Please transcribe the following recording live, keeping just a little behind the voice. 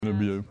going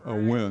to be a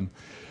win.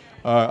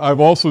 I've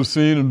also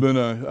seen and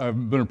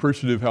I've been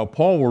appreciative how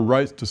Paul will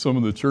write to some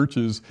of the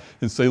churches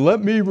and say,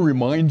 "Let me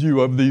remind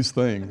you of these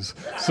things."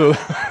 So,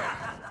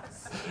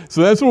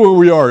 so that's where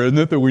we are, isn't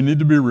it? That we need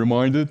to be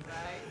reminded.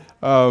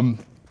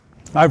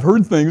 I've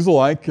heard things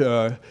like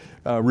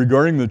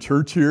regarding the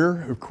church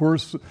here. Of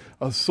course,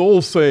 a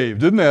soul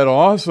saved. Isn't that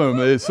awesome?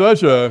 It's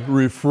such a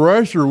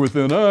refresher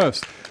within us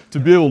to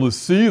be able to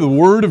see the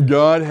Word of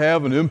God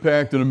have an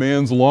impact in a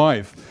man's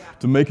life,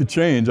 to make a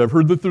change. I've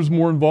heard that there's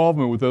more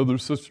involvement with other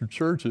sister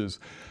churches.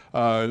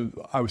 I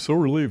was so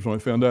relieved when I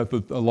found out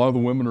that a lot of the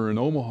women are in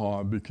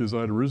Omaha, because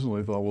I'd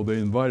originally thought, well, they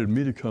invited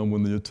me to come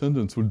when the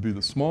attendance would be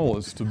the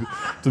smallest to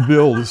be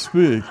able to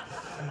speak.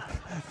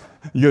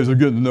 You guys are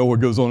getting to know what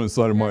goes on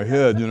inside of my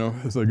head,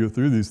 as I go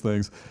through these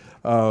things.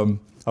 I've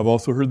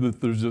also heard that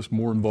there's just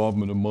more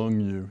involvement among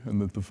you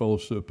and that the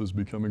fellowship is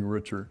becoming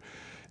richer.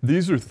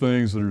 These are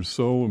things that are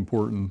so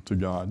important to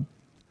God.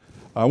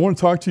 I want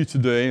to talk to you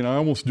today, and I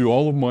almost do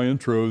all of my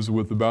intros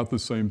with about the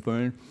same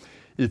thing.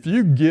 If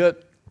you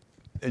get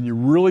and you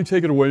really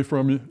take it away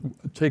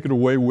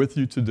with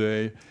you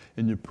today,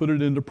 and you put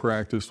it into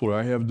practice, what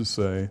I have to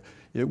say,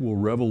 it will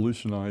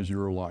revolutionize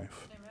your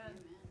life. Amen.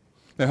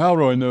 Now, how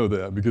do I know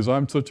that? Because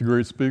I'm such a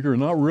great speaker?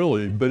 Not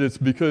really, but it's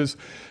because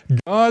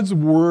God's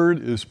Word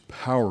is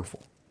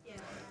powerful.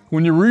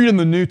 When you read in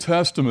the New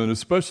Testament,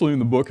 especially in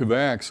the book of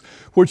Acts,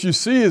 what you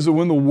see is that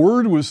when the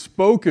Word was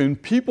spoken,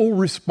 people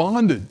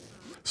responded.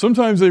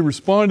 Sometimes they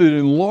responded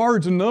in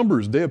large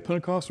numbers. Day of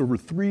Pentecost, over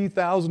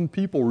 3,000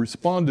 people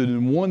responded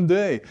in one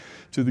day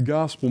to the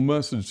gospel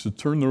message to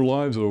turn their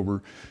lives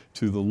over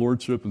to the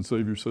Lordship and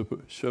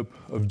Saviorship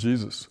of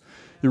Jesus.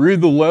 You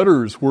read the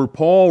letters where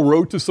Paul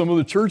wrote to some of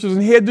the churches,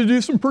 and he had to do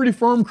some pretty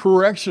firm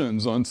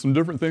corrections on some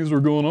different things that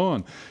were going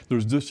on. There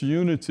was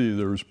disunity,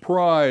 there was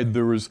pride,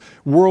 there was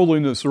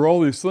worldliness, or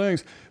all these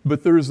things.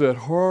 But there's that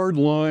hard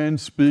line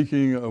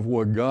speaking of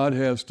what God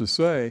has to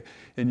say.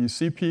 And you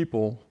see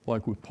people,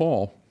 like with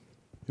Paul,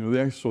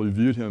 they actually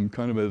viewed him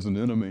kind of as an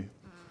enemy.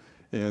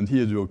 And he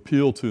had to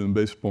appeal to them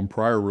based upon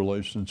prior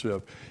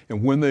relationship.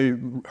 And when they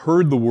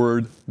heard the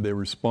word, they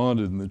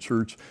responded, and the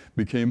church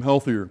became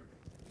healthier.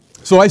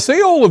 So I say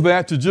all of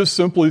that to just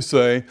simply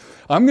say,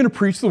 I'm going to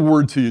preach the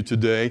word to you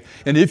today,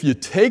 and if you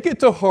take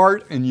it to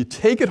heart and you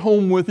take it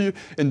home with you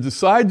and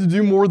decide to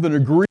do more than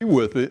agree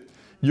with it,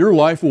 your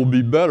life will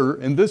be better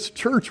and this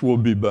church will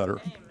be better.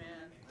 Amen.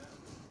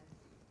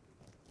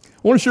 I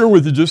want to share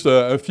with you just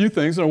a few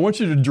things, and I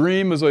want you to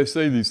dream as I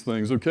say these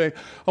things, okay?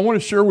 I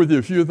want to share with you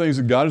a few things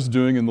that God is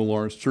doing in the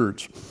Lawrence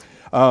Church.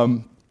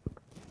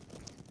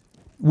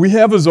 We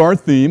have as our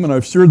theme, and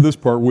I've shared this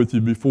part with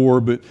you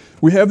before, but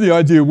we have the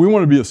idea we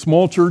want to be a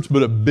small church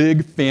but a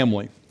big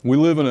family. We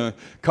live in a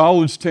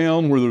college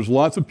town where there's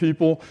lots of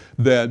people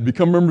that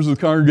become members of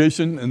the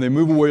congregation and they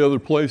move away other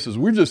places.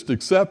 We've just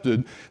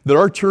accepted that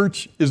our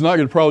church is not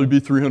going to probably be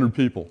 300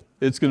 people.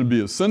 It's going to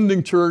be a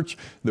sending church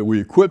that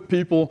we equip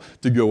people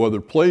to go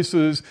other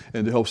places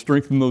and to help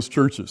strengthen those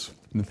churches.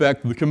 In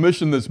fact, the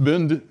commission that's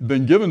been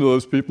given to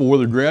those people,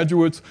 whether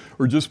graduates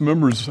or just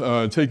members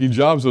taking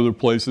jobs other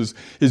places,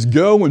 is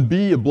go and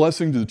be a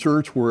blessing to the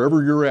church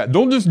wherever you're at.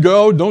 Don't just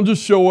go, don't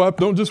just show up,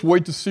 don't just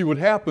wait to see what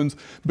happens,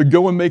 but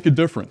go and make a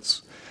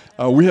difference.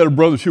 We had a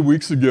brother 2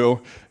 weeks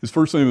ago, his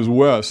first name is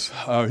Wes.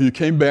 He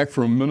came back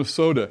from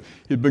Minnesota.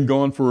 He'd been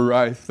gone for,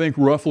 I think,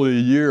 roughly a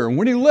year. And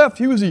when he left,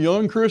 he was a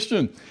young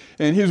Christian.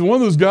 And he was one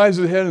of those guys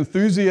that had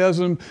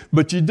enthusiasm,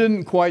 but you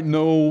didn't quite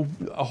know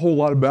a whole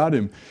lot about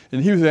him.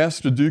 And he was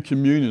asked to do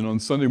communion on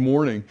Sunday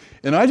morning.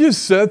 And I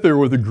just sat there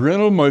with a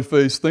grin on my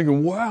face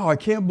thinking, wow, I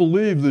can't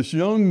believe this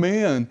young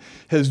man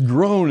has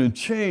grown and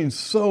changed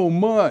so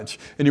much.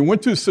 And he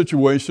went to a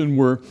situation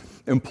where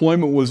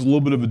employment was a little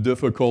bit of a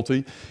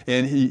difficulty,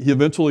 and he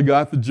eventually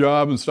got the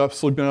job and stopped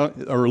sleeping out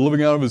or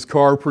living out of his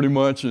car pretty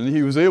much, and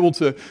he was able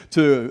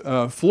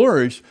to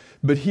flourish.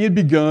 But he had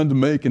begun to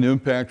make an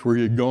impact where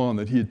he had gone,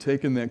 that he had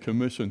taken that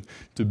commission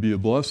to be a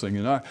blessing.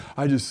 And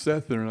I just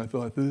sat there and I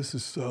thought, this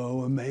is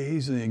so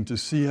amazing to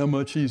see how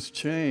much he's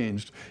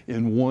changed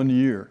in 1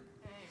 year.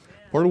 Amen.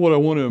 Part of what I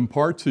want to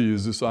impart to you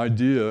is this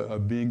idea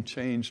of being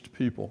changed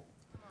people.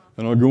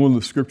 And I'll go into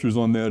the scriptures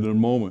on that in a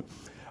moment.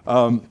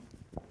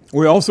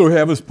 We also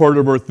have as part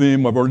of our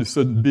theme, I've already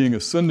said, being a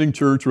sending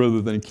church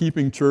rather than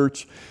keeping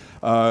church.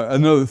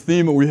 Another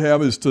theme that we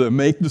have is to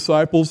make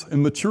disciples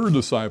and mature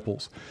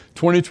disciples.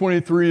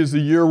 2023 is the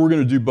year we're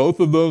going to do both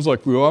of those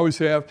like we always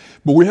have,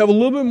 but we have a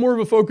little bit more of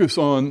a focus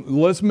on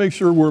let's make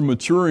sure we're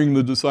maturing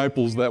the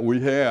disciples that we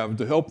have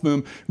to help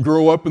them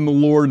grow up in the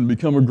Lord and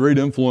become a great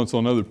influence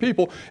on other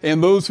people.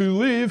 And those who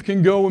leave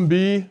can go and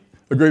be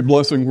a great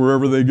blessing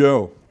wherever they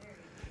go.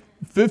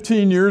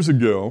 15 years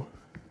ago,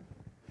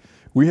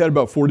 we had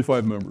about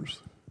 45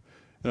 members.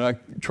 And I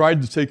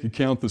tried to take a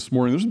count this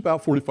morning. There's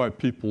about 45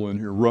 people in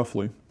here,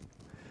 roughly.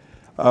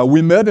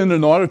 We met in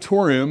an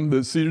auditorium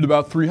that seated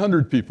about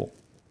 300 people.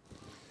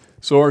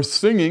 So our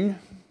singing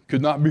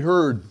could not be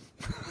heard.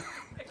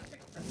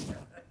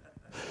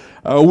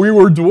 We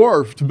were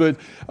dwarfed, but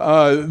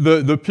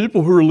the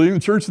people who were leaving the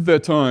church at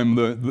that time,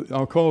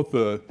 I'll call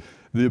it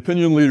the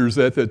opinion leaders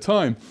at that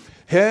time,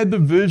 had the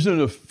vision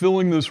of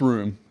filling this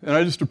room. And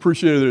I just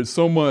appreciated it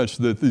so much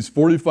that these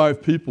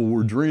 45 people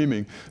were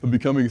dreaming of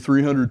becoming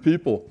 300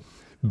 people,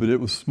 but it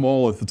was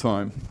small at the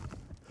time.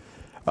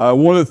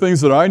 One of the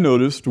things that I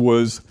noticed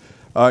was,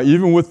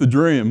 even with the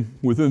dream,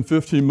 within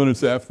 15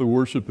 minutes after the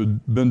worship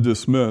had been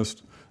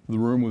dismissed, the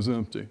room was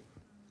empty.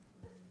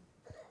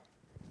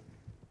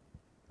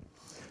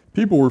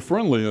 People were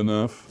friendly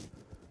enough,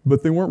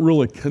 but they weren't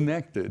really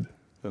connected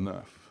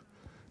enough.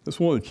 That's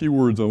one of the key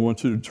words I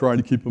want you to try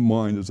to keep in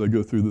mind as I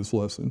go through this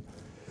lesson.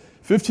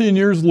 15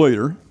 years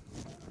later,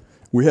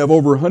 we have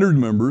over 100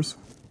 members,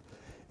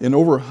 and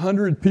over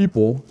 100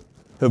 people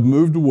have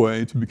moved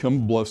away to become a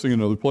blessing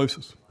in other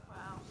places.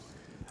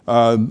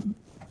 Wow.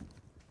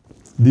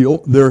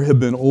 There have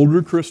been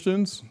older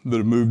Christians that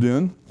have moved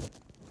in.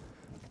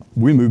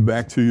 We moved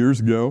back 2 years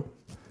ago.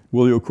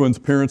 Willie O'Quinn's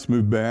parents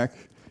moved back.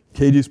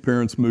 Katie's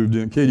parents moved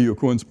in. Katie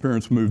O'Quinn's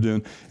parents moved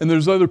in. And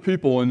there's other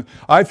people. And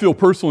I feel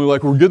personally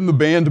like we're getting the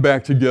band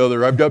back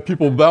together. I've got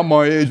people about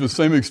my age with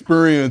same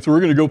experience.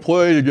 We're going to go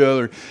play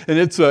together. And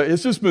it's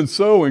just been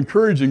so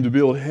encouraging to be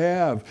able to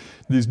have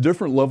these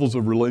different levels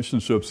of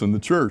relationships in the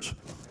church.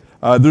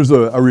 There's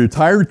a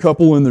retired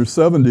couple in their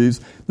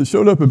 70s that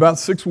showed up about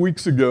 6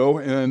 weeks ago.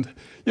 And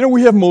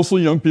we have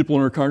mostly young people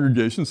in our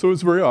congregation, so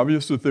it's very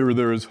obvious that they were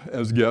there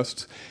as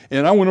guests.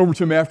 And I went over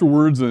to him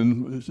afterwards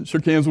and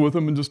shook hands with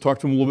him and just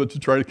talked to him a little bit to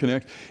try to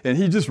connect. And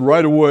he just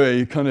right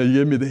away kind of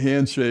gave me the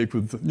handshake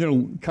with,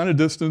 kind of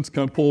distance,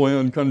 kind of pull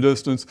in, kind of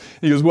distance. And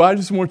he goes, well, I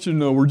just want you to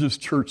know we're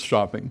just church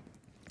shopping.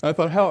 I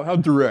thought, how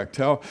direct,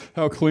 how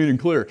clean and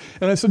clear.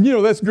 And I said,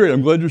 that's great.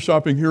 I'm glad you're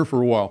shopping here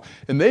for a while.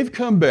 And they've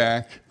come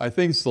back, I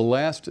think it's the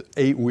last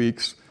 8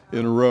 weeks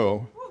in a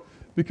row,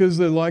 because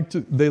they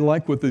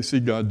like what they see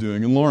God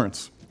doing in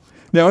Lawrence.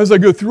 Now, as I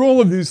go through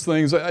all of these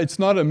things, it's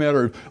not a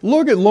matter of,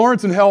 look at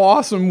Lawrence and how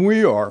awesome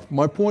we are.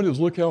 My point is,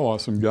 look how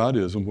awesome God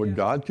is and what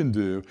God can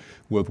do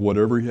with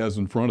whatever he has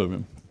in front of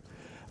him.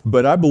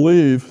 But I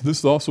believe this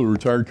is also a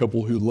retired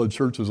couple who led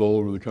churches all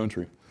over the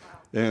country.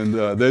 And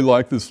they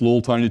like this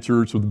little tiny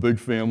church with a big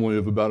family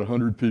of about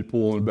 100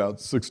 people, and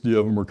about 60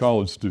 of them are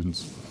college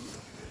students.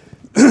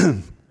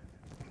 They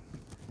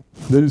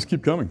just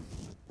keep coming.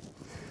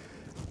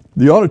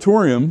 The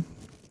auditorium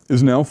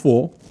is now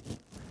full,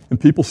 and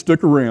people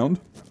stick around.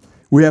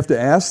 We have to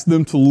ask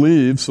them to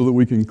leave so that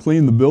we can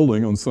clean the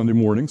building on Sunday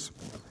mornings.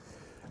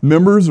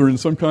 Members are in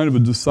some kind of a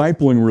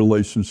discipling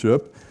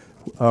relationship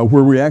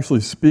where we actually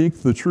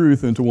speak the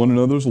truth into one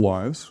another's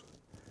lives.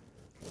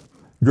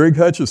 Greg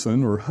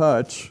Hutchison, or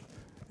Hutch,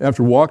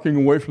 after walking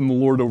away from the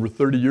Lord over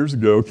 30 years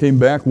ago, came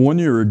back 1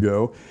 year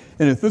ago,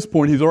 and at this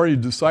point he's already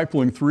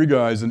discipling 3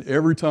 guys, and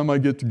every time I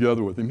get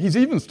together with him, he's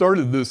even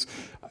started this.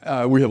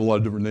 We have a lot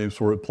of different names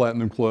for it: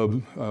 Platinum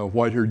Club,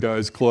 White-Haired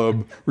Guys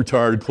Club,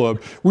 Retired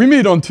Club. We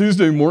meet on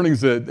Tuesday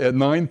mornings at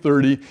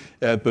 9:30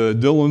 at the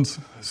Dillon's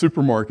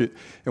Supermarket,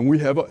 and we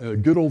have a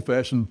good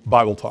old-fashioned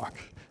Bible talk.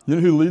 You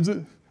know who leads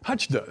it?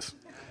 Hutch does.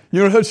 You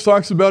know what Hutch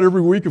talks about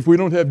every week if we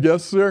don't have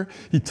guests there?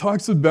 He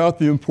talks about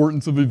the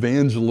importance of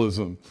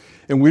evangelism.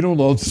 And we don't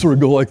all sort of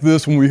go like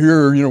this when we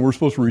hear, we're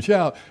supposed to reach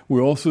out.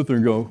 We all sit there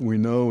and go, we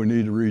know we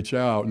need to reach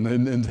out.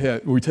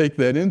 And we take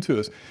that into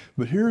us.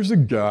 But here's a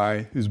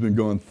guy who's been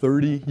gone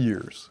 30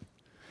 years.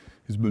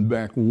 He's been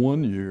back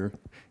 1 year,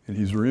 and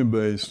he's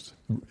re-embraced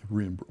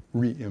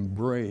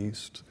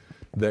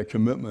that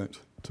commitment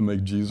to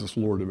make Jesus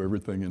Lord of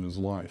everything in his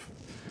life.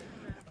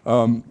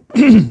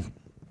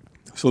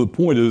 So the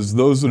point is,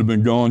 those that have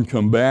been gone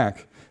come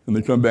back, and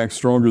they come back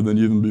stronger than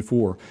even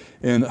before.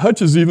 And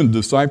Hutch is even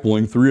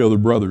discipling 3 other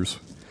brothers.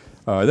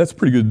 That's a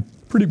pretty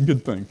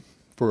good thing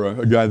for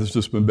a guy that's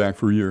just been back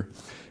for a year.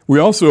 We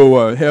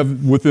also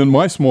have within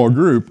my small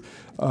group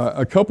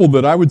a couple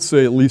that I would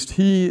say at least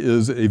he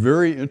is a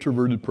very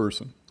introverted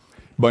person.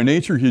 By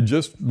nature, he'd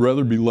just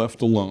rather be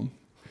left alone.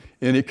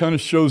 And it kind of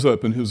shows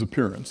up in his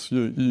appearance.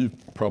 You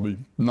probably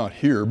not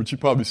here, but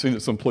you've probably seen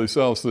it someplace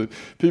else, that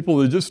people,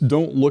 they just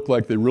don't look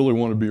like they really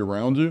want to be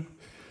around you.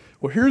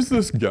 Well, here's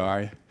this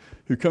guy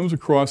who comes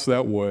across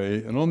that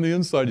way, and on the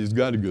inside he's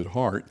got a good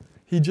heart.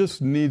 He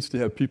just needs to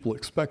have people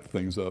expect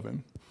things of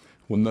him.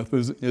 When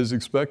nothing is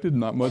expected,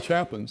 not much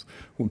happens.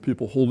 When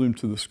people hold him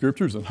to the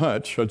scriptures, and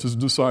Hutch is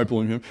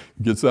discipling him,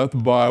 gets out the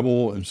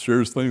Bible and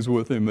shares things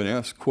with him and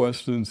asks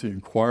questions, he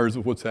inquires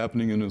of what's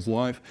happening in his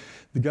life,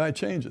 the guy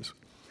changes.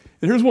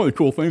 And here's one of the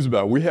cool things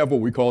about it. We have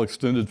what we call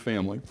extended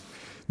family.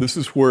 This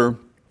is where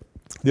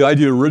the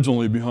idea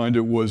originally behind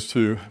it was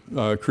to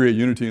create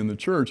unity in the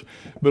church,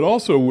 but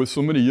also with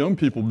so many young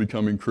people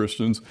becoming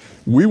Christians,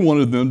 we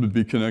wanted them to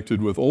be connected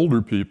with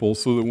older people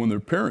so that when their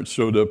parents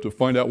showed up to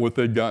find out what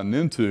they'd gotten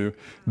into,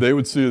 they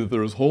would see that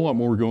there was a whole lot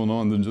more going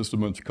on than just a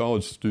bunch of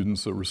college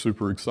students that were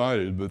super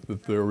excited, but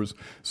that there was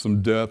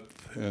some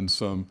depth and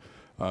some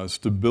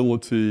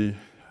stability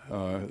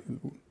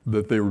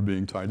that they were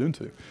being tied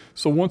into.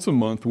 So once a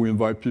month, we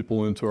invite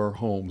people into our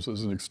homes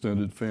as an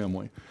extended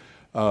family.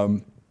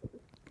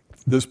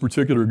 This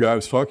particular guy I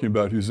was talking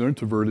about who's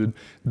introverted,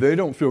 they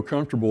don't feel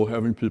comfortable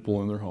having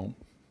people in their home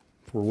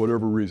for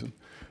whatever reason.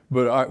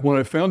 But when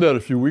I found out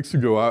a few weeks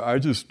ago,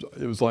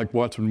 it was like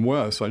watching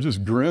Wes. I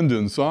just grinned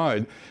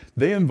inside.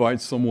 They invite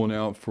someone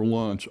out for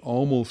lunch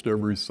almost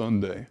every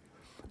Sunday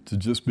to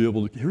just be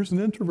able to, here's an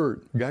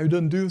introvert, a guy who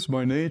doesn't do this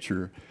by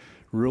nature,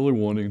 really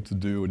wanting to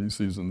do what he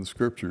sees in the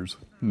scriptures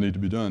need to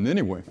be done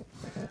anyway.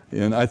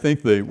 And I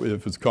think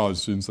if it's college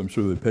students, I'm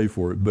sure they pay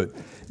for it. But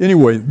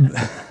anyway,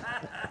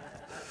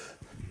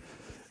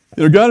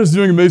 God is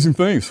doing amazing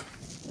things.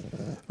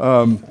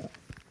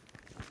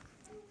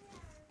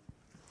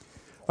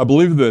 I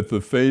believe that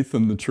the faith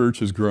in the church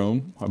has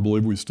grown. I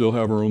believe we still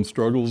have our own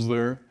struggles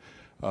there.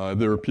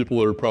 There are people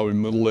that are probably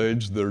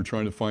middle-aged that are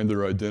trying to find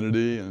their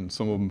identity, and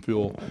some of them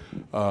feel,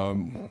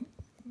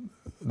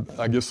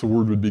 I guess the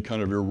word would be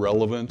kind of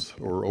irrelevant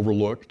or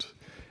overlooked.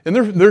 And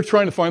they're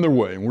trying to find their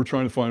way, and we're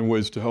trying to find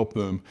ways to help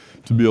them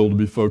to be able to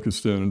be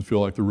focused in and feel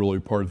like they're really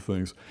part of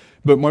things.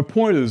 But my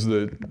point is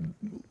that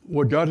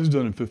what God has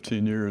done in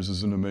 15 years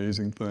is an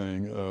amazing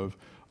thing.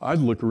 I'd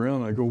look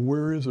around and I go,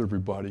 where is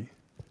everybody?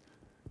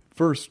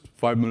 First,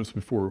 5 minutes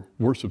before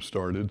worship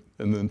started,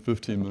 and then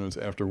 15 minutes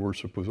after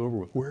worship was over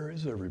with. Where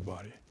is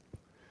everybody?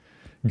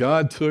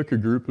 God took a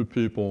group of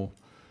people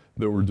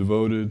that were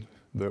devoted,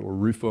 that were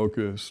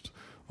refocused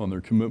on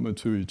their commitment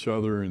to each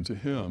other and to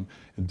Him,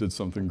 and did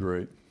something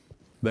great.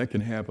 That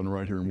can happen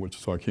right here in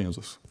Wichita,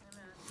 Kansas.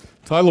 Amen.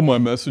 The title of my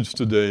message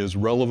today is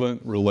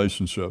Relevant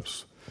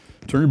Relationships.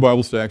 Turn your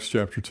Bibles to Acts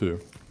chapter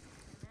 2.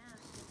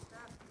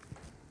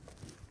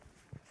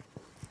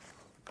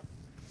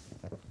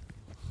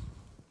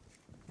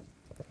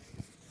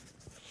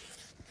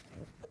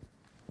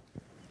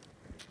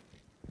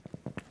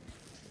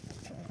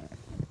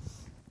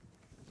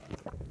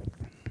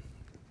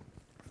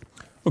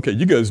 Okay,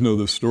 you guys know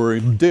this story.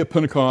 The day of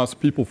Pentecost,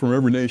 people from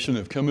every nation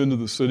have come into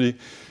the city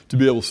to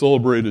be able to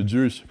celebrate a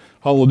Jewish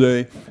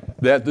holiday.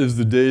 That is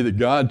the day that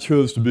God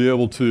chose to be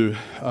able to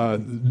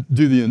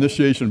do the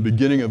initiation,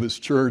 beginning of His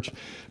church.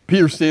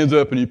 Peter stands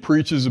up and he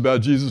preaches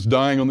about Jesus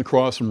dying on the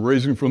cross and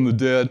raising from the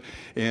dead.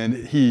 And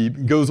he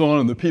goes on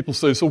and the people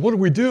say, so what do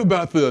we do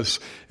about this?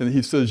 And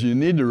he says, you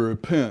need to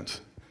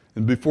repent.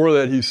 And before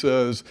that he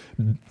says,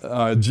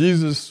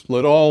 Jesus,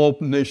 let all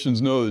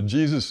nations know that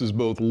Jesus is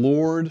both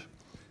Lord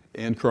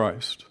and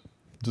Christ.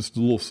 Just a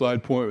little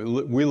side point.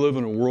 We live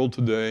in a world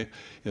today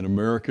in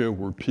America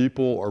where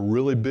people are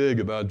really big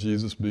about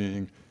Jesus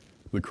being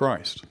the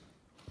Christ.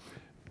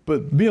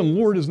 But being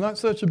Lord is not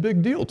such a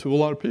big deal to a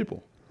lot of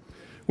people.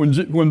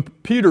 When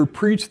Peter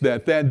preached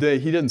that day,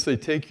 he didn't say,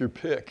 take your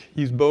pick.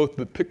 He's both,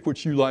 but pick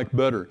what you like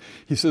better.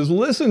 He says,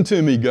 listen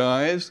to me,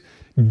 guys.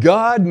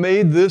 God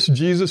made this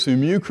Jesus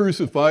whom you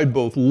crucified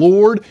both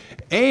Lord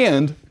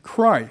and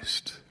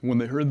Christ. When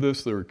they heard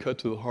this, they were cut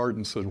to the heart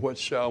and said, what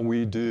shall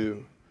we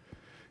do?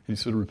 He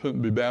said, repent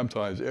and be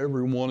baptized,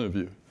 every one of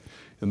you,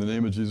 in the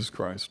name of Jesus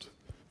Christ,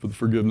 for the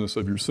forgiveness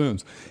of your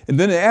sins. And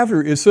then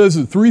after, it says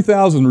that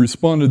 3,000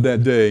 responded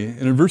that day.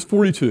 And in verse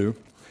 42,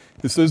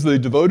 it says they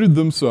devoted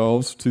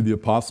themselves to the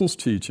apostles'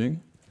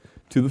 teaching,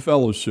 to the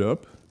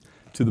fellowship,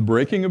 to the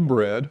breaking of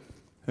bread,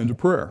 and to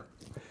prayer.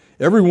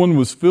 Everyone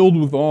was filled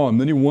with awe, and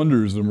many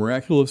wonders and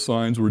miraculous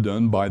signs were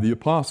done by the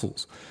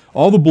apostles.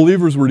 All the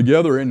believers were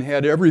together and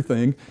had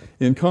everything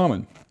in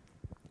common.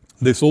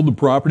 They sold the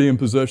property and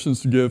possessions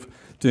to give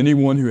to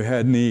anyone who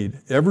had need.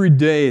 Every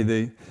day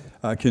they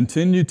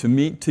continued to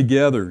meet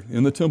together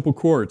in the temple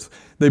courts.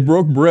 They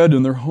broke bread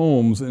in their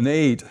homes and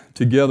ate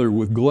together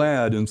with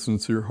glad and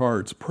sincere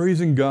hearts,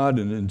 praising God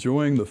and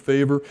enjoying the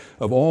favor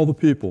of all the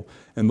people.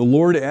 And the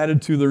Lord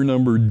added to their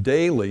number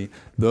daily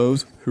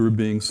those who were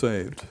being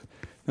saved.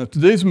 Now,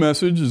 today's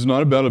message is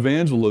not about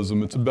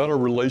evangelism. It's about our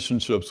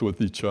relationships with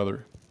each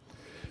other.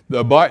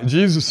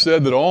 Jesus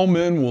said that all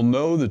men will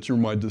know that you're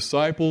my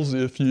disciples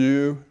if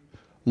you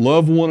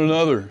love one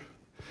another.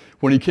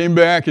 When he came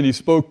back and he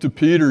spoke to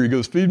Peter, he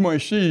goes, feed my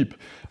sheep.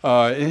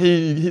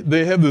 And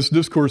they have this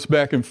discourse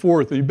back and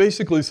forth. And he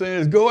basically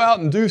saying is, go out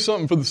and do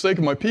something for the sake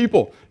of my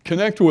people.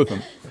 Connect with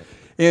them.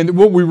 And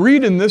what we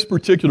read in this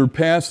particular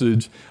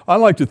passage, I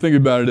like to think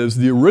about it as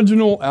the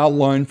original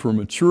outline for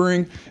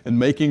maturing and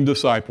making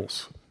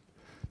disciples.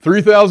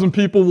 3,000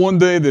 people one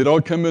day, they'd all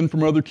come in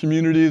from other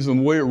communities, and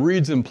the way it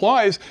reads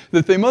implies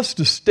that they must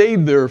have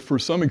stayed there for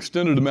some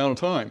extended amount of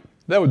time.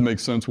 That would make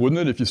sense,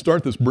 wouldn't it? If you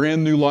start this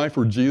brand new life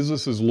where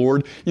Jesus is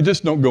Lord, you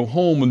just don't go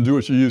home and do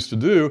what you used to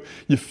do.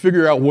 You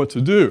figure out what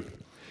to do.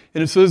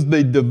 And it says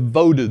they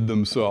devoted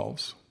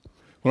themselves.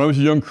 When I was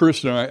a young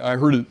Christian, I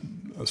heard it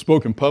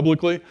spoken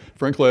publicly.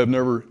 Frankly, I've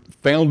never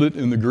found it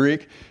in the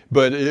Greek,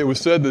 but it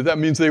was said that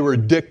means they were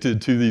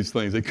addicted to these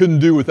things. They couldn't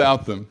do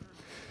without them.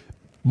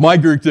 My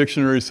Greek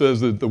dictionary says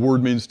that the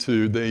word means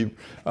they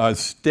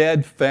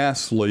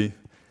steadfastly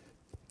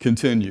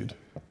continued.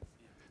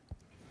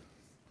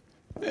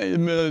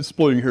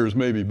 Splitting hairs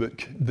maybe,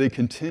 but they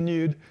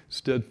continued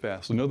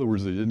steadfast. In other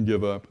words, they didn't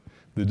give up.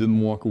 They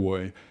didn't walk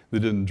away. They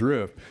didn't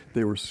drift.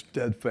 They were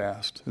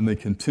steadfast, and they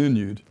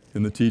continued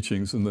in the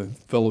teachings and the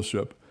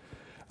fellowship.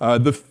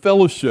 The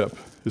fellowship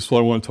is what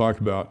I want to talk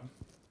about.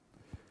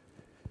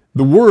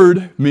 The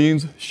word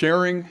means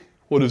sharing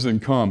what is in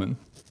common.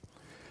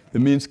 It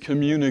means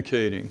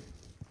communicating.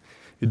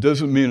 It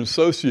doesn't mean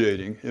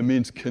associating. It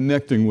means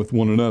connecting with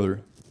one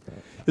another.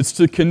 It's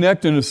to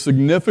connect in a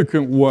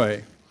significant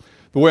way.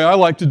 The way I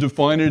like to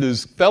define it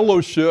is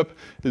fellowship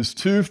is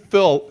two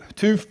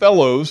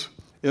fellows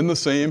in the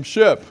same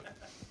ship.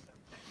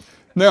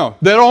 Now,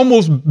 that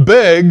almost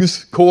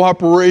begs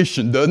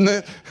cooperation, doesn't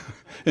it?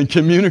 And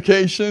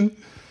communication.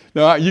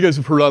 Now, you guys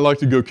have heard I like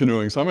to go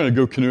canoeing, so I'm going to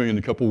go canoeing in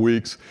a couple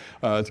weeks.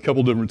 It's a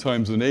couple different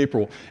times in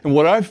April. And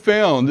what I've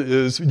found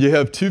is you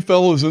have two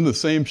fellows in the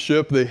same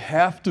ship. They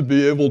have to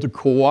be able to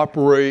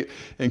cooperate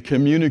and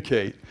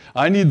communicate.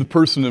 I need the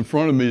person in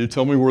front of me to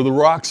tell me where the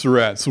rocks are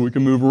at so we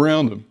can move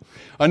around them.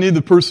 I need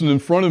the person in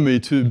front of me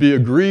to be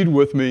agreed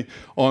with me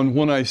on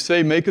when I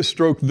say make a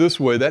stroke this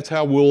way, that's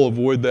how we'll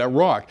avoid that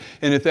rock.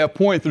 And at that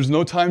point, there's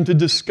no time to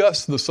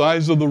discuss the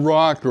size of the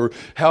rock or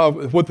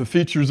what the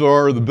features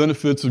are or the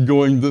benefits of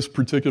going this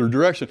particular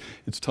direction.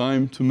 It's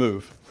time to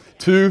move.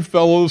 Two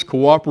fellows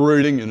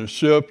cooperating in a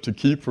ship to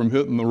keep from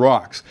hitting the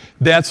rocks.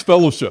 That's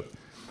fellowship.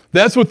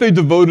 That's what they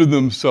devoted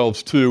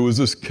themselves to, was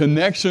this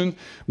connection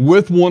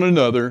with one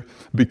another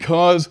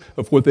because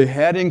of what they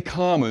had in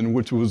common,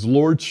 which was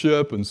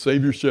lordship and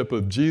saviorship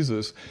of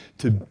Jesus,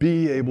 to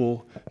be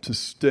able to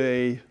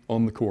stay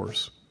on the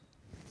course.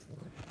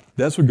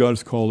 That's what God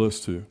has called us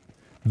to.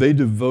 They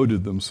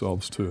devoted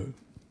themselves to it.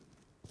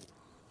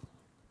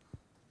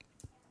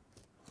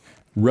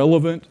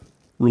 Relevant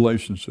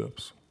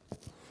relationships.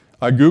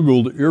 I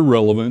Googled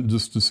irrelevant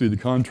just to see the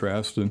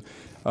contrast, and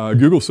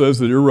Google says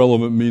that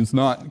irrelevant means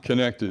not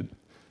connected.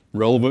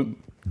 Relevant,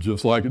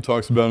 just like it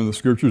talks about in the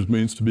scriptures,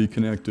 means to be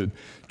connected.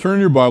 Turn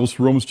your Bibles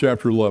to Romans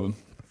chapter 11.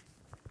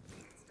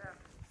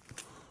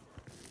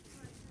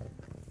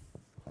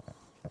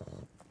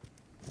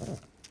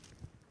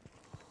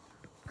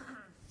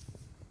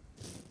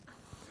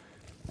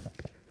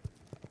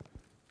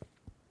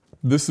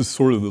 This is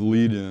sort of the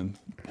lead-in.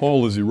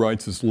 Paul, as he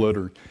writes this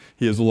letter,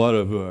 he has a lot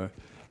of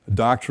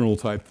doctrinal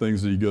type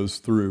things that he goes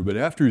through. But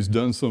after he's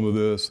done some of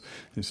this,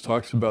 he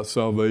talks about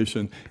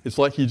salvation, it's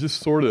like he just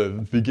sort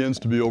of begins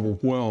to be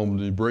overwhelmed and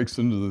he breaks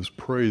into this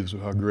praise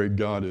of how great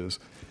God is.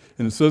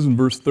 And it says in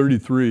verse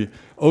 33,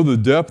 "Oh, the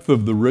depth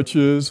of the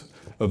riches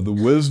of the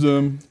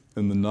wisdom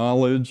and the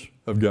knowledge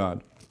of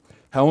God.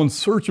 How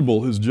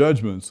unsearchable his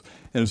judgments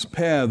and his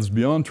paths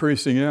beyond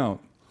tracing out.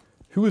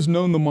 Who has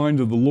known the mind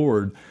of the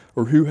Lord,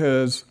 or who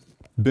has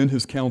been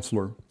his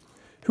counselor?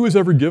 Who has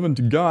ever given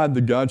to God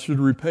that God should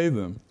repay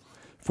them?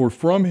 For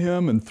from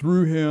him and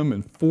through him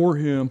and for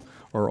him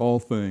are all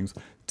things.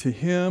 To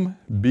him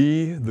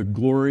be the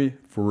glory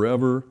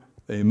forever.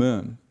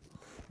 Amen."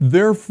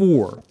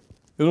 Therefore,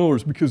 in other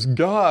words, because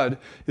God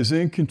is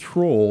in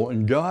control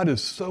and God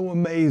is so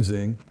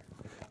amazing,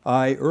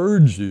 I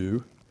urge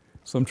you,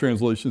 some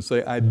translations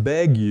say, I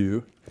beg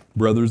you,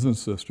 brothers and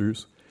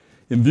sisters,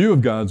 in view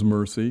of God's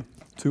mercy,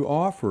 to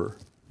offer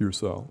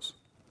yourselves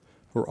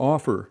or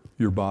offer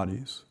your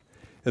bodies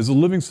as a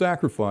living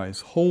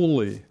sacrifice,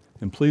 holy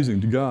and pleasing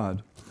to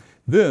God.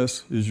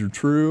 This is your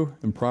true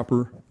and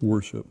proper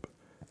worship.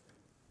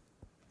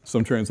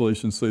 Some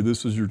translations say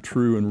this is your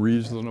true and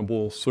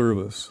reasonable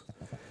service.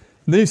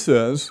 And then he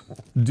says,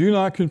 do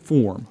not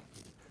conform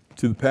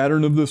to the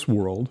pattern of this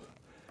world,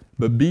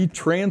 but be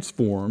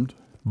transformed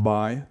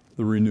by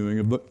the renewing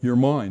of your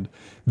mind.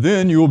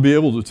 Then you will be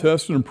able to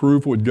test and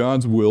approve what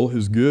God's will,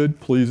 his good,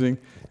 pleasing,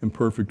 and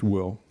perfect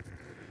will.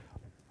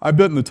 I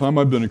bet in the time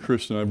I've been a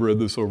Christian, I've read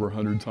this over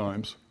 100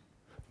 times.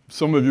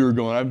 Some of you are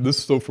going, this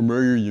is so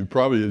familiar, you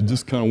probably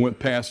just kind of went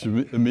past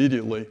it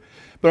immediately.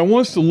 But I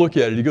want us to look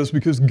at it. He goes,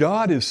 because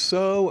God is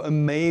so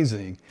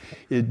amazing,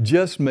 it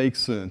just makes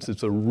sense.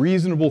 It's a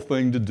reasonable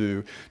thing to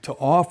do, to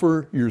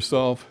offer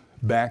yourself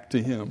back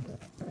to him.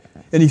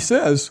 And he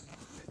says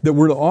that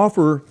we're to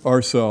offer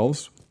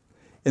ourselves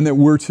and that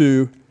we're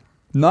to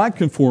not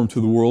conform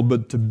to the world,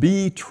 but to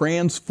be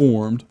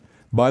transformed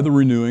by the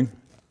renewing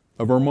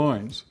of our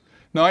minds.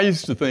 Now, I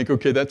used to think,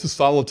 okay, that's a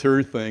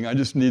solitary thing. I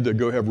just need to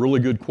go have really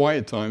good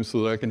quiet time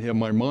so that I can have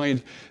my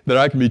mind, that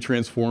I can be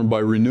transformed by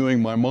renewing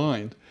my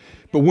mind.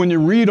 But when you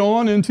read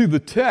on into the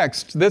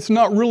text, that's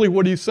not really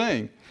what he's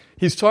saying.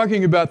 He's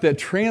talking about that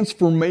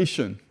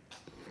transformation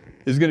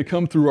is going to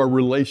come through our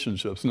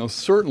relationships. Now,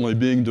 certainly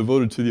being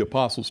devoted to the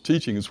apostles'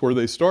 teaching is where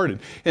they started.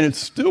 And it's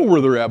still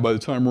where they're at by the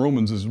time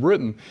Romans is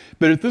written.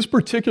 But at this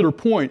particular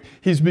point,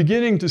 he's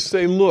beginning to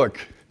say,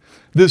 look,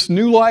 this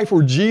new life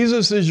where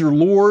Jesus is your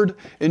Lord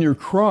and your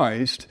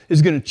Christ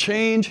is going to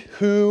change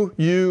who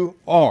you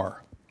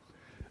are.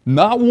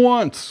 Not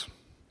once.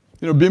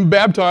 Being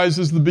baptized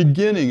is the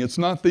beginning. It's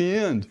not the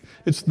end.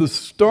 It's the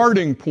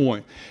starting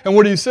point. And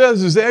what he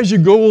says is as you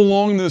go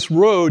along this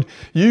road,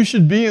 you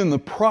should be in the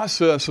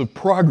process of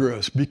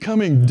progress,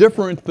 becoming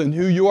different than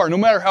who you are. No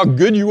matter how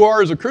good you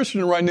are as a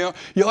Christian right now,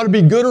 you ought to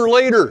be gooder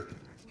later,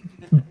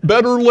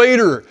 better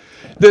later,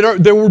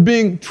 that we're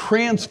being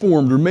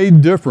transformed or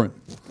made different.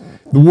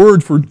 The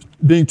word for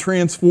being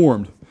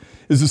transformed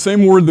is the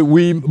same word that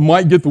we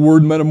might get the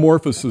word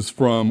metamorphosis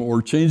from,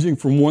 or changing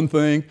from one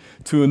thing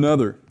to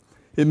another.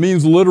 It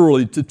means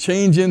literally to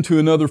change into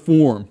another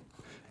form.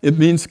 It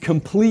means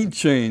complete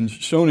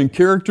change, shown in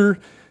character,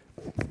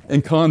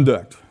 and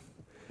conduct.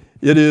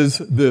 It is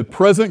the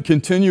present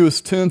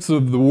continuous tense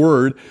of the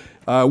word,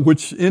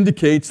 which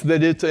indicates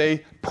that it's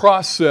a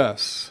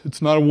process.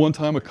 It's not a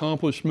one-time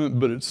accomplishment,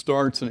 but it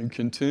starts and it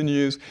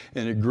continues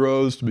and it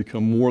grows to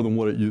become more than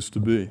what it used to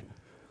be.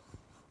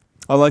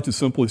 I like to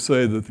simply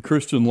say that the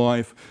Christian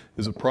life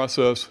is a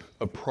process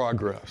of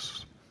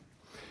progress.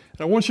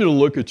 And I want you to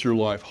look at your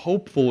life.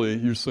 Hopefully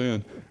you're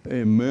saying,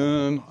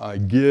 amen, I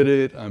get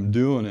it, I'm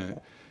doing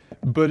it.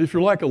 But if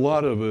you're like a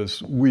lot of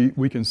us,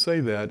 we can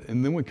say that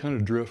and then we kind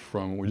of drift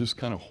from it. We just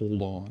kind of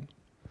hold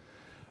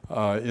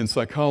on. In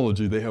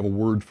psychology, they have a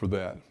word for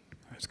that.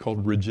 It's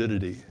called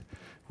rigidity.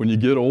 When you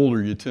get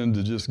older, you tend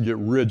to just get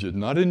rigid,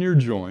 not in your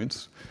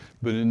joints,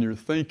 but in your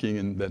thinking,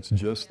 and that's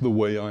just the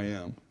way I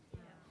am.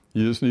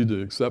 You just need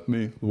to accept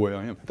me the way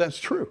I am. That's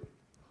true.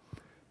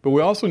 But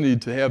we also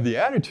need to have the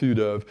attitude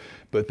of,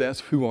 but that's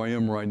who I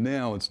am right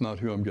now, it's not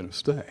who I'm going to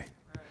stay.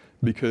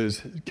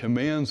 Because it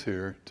commands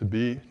here to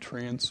be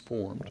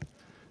transformed,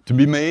 to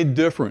be made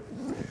different,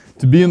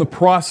 to be in the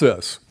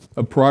process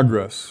of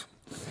progress.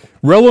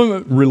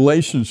 Relevant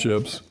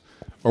relationships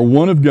are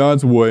one of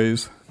God's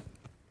ways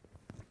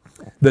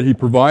that He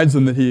provides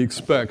and that He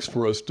expects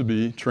for us to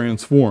be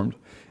transformed.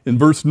 In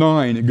verse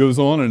 9, it goes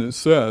on and it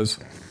says,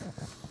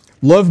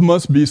 love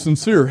must be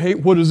sincere. Hate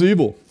what is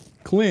evil.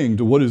 Cling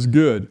to what is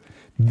good.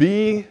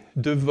 Be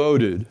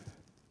devoted.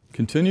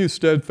 Continue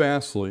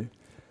steadfastly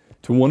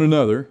to one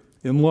another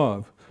in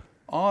love.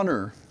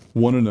 Honor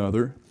one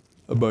another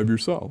above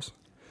yourselves.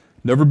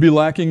 Never be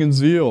lacking in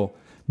zeal,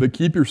 but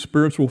keep your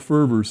spiritual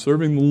fervor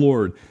serving the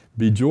Lord.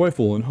 Be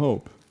joyful in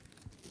hope.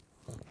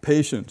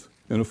 Patient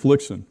in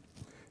affliction.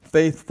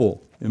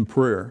 Faithful in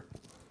prayer.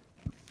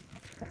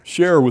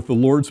 Share with the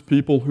Lord's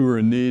people who are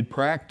in need.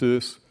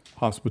 Practice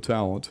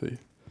hospitality.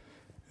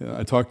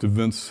 I talked to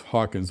Vince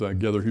Hawkins. I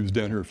gather he was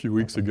down here a few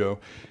weeks ago.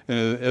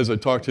 And as I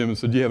talked to him and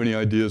said, do you have any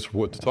ideas for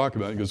what to talk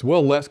about? He goes,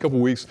 well, the last couple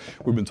of weeks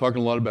we've been talking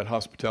a lot about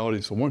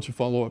hospitality, so why don't you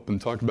follow up and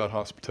talk about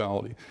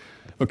hospitality?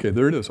 Okay,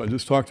 there it is. I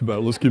just talked about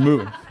it. Let's keep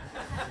moving.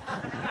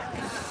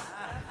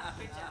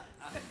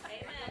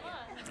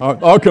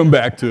 I'll come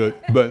back to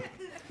it. But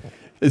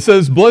it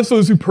says, bless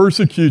those who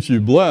persecute you.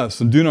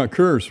 Bless and do not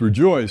curse.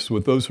 Rejoice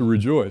with those who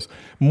rejoice.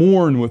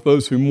 Mourn with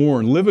those who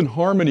mourn. Live in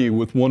harmony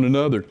with one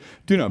another.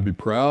 Do not be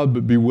proud,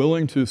 but be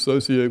willing to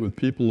associate with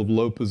people of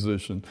low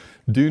position.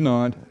 Do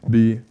not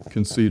be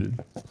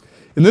conceited.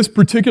 In this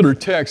particular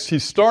text, he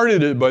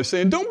started it by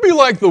saying, don't be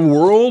like the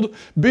world.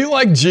 Be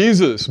like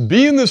Jesus.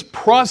 Be in this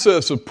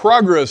process of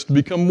progress to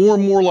become more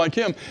and more like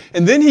Him.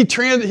 And then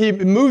he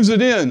moves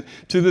it in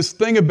to this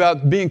thing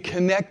about being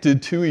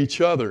connected to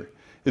each other.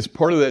 It's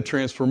part of that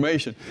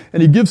transformation.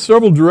 And he gives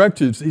several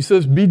directives. He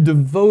says, be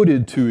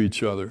devoted to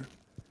each other.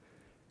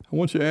 I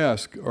want you to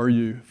ask, are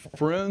you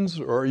friends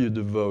or are you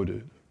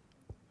devoted?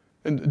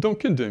 And don't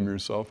condemn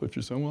yourself if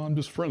you're saying, well, I'm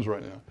just friends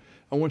right now.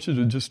 I want you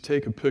to just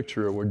take a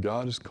picture of what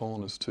God is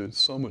calling us to. It's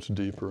so much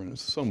deeper and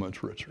it's so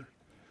much richer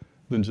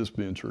than just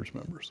being church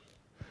members.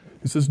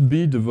 He says,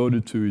 be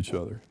devoted to each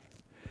other.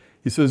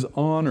 He says,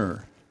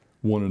 honor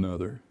one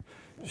another.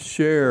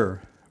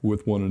 Share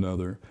with one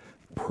another.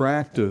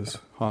 Practice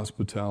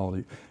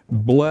hospitality.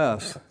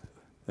 Bless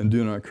and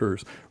do not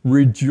curse.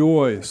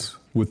 Rejoice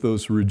with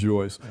those who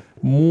rejoice.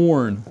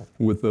 Mourn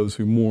with those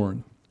who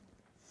mourn.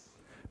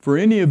 For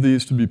any of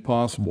these to be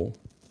possible,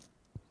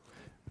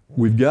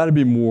 we've got to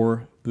be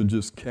more than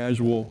just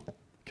casual,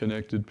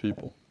 connected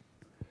people.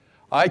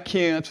 I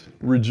can't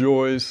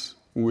rejoice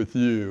with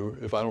you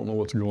if I don't know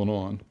what's going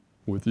on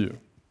with you.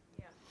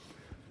 Yeah.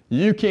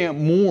 You can't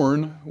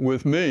mourn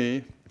with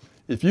me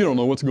if you don't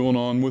know what's going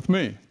on with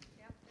me.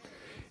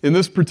 In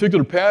this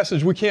particular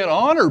passage, we can't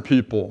honor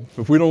people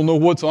if we don't know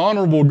what's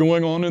honorable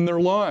going on in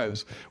their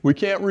lives. We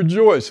can't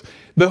rejoice.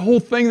 The whole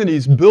thing that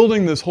he's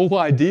building this whole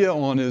idea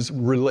on is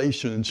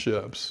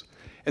relationships.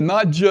 And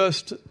not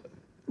just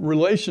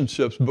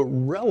relationships, but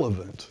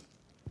relevant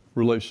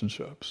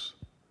relationships.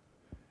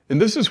 And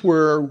this is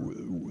where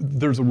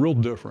there's a real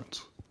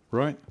difference,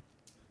 right?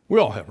 We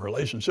all have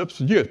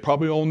relationships. You guys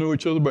probably all know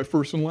each other by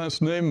first and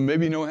last name, and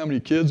maybe know how many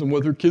kids and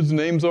what their kids'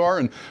 names are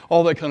and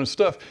all that kind of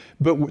stuff.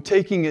 But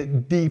taking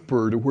it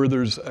deeper to where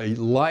there's a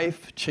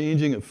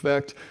life-changing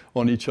effect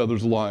on each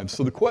other's lives.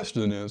 So the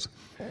question is,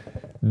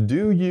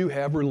 do you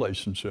have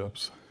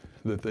relationships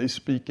that they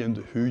speak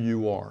into who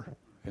you are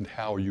and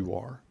how you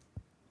are?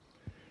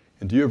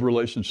 And do you have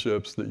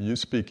relationships that you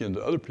speak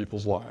into other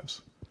people's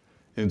lives,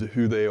 into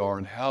who they are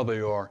and how they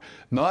are,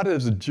 not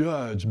as a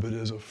judge, but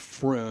as a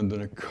friend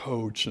and a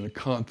coach and a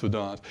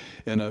confidant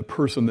and a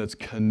person that's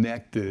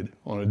connected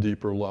on a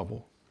deeper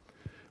level?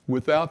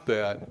 Without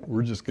that,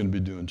 we're just going to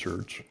be doing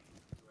church.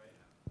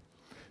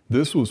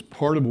 This was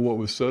part of what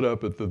was set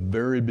up at the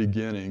very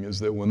beginning, is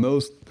that when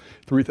those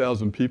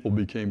 3,000 people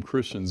became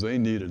Christians, they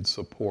needed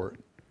support.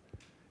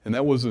 And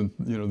that wasn't,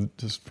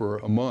 just for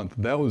a month.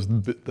 That was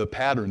the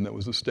pattern that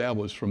was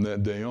established from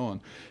that day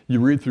on. You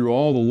read through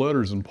all the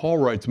letters, and Paul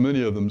writes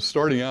many of them,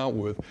 starting out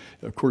with,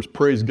 of course,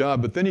 praise God,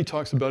 but then he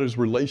talks about his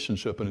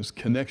relationship and his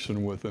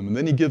connection with them. And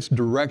then he gives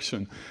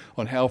direction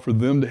on how for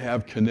them to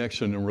have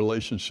connection and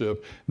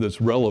relationship that's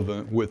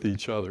relevant with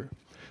each other.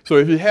 So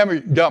if you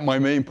haven't got my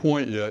main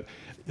point yet,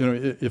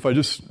 if I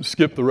just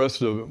skip the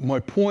rest of it, my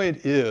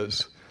point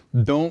is,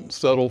 don't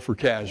settle for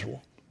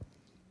casual.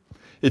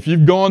 If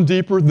you've gone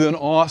deeper, then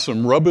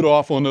awesome. Rub it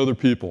off on other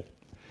people.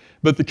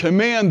 But the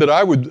command that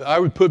I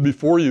would put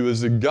before you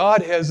is that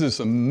God has this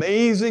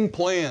amazing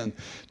plan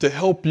to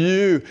help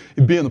you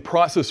be in the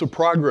process of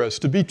progress,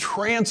 to be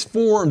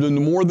transformed into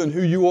more than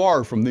who you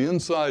are from the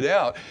inside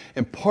out.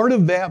 And part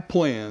of that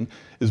plan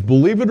is,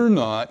 believe it or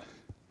not,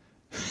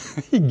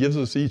 He gives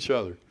us each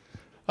other.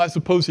 I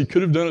suppose He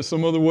could have done it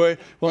some other way.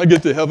 When I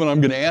get to heaven,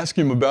 I'm going to ask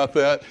Him about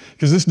that,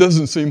 because this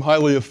doesn't seem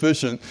highly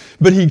efficient.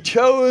 But He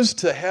chose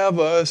to have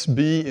us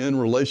be in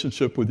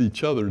relationship with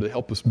each other to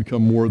help us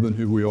become more than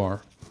who we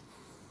are.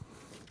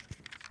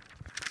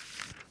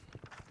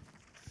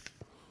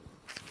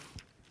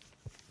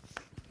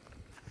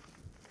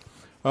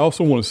 I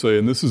also want to say,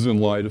 and this is in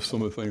light of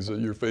some of the things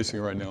that you're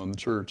facing right now in the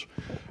church,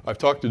 I've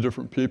talked to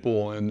different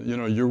people, and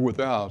you're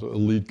without a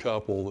lead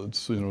couple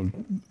that's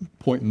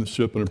pointing the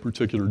ship in a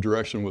particular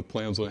direction with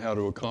plans on how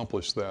to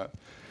accomplish that.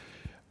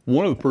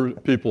 One of the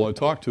people I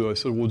talked to, I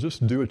said, well,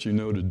 just do what you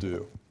know to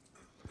do.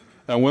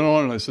 And I went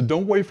on and I said,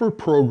 don't wait for a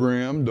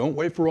program, don't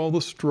wait for all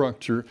the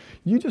structure.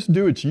 You just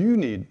do what you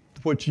need,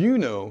 what you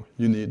know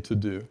you need to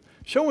do.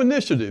 Show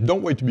initiative.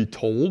 Don't wait to be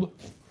told.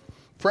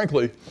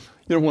 Frankly,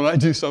 when I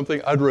do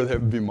something, I'd rather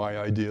have it be my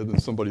idea than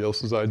somebody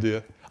else's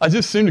idea. I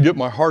just seem to get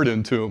my heart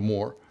into it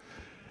more.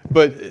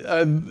 But,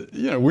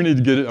 we need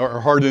to get our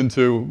heart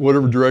into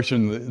whatever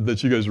direction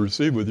that you guys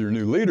receive with your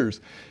new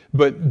leaders.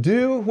 But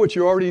do what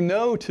you already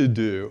know to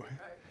do.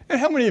 And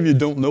how many of you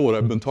don't know what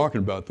I've been talking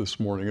about this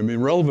morning? I mean,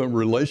 relevant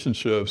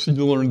relationships,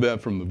 you learned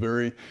that from the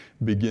very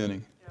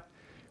beginning.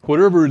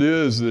 Whatever it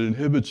is that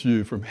inhibits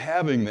you from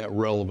having that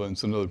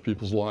relevance in other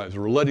people's lives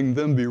or letting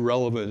them be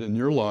relevant in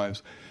your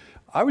lives,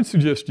 I would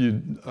suggest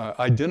you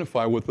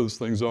identify what those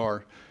things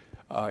are,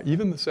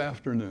 even this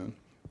afternoon.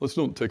 Let's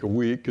don't take a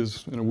week,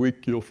 because in a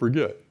week you'll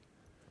forget.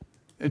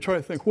 And try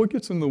to think, what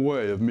gets in the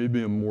way of me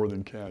being more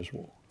than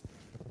casual?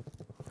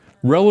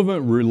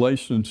 Relevant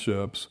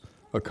relationships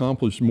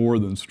accomplish more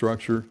than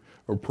structure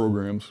or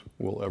programs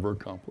will ever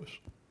accomplish.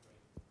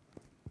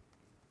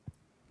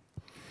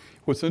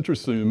 What's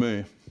interesting to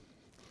me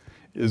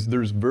is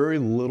there's very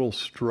little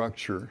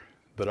structure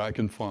that I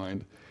can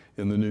find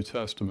in the New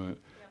Testament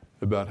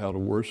about how to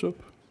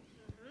worship,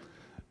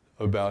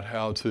 about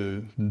how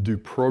to do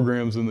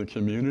programs in the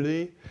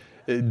community.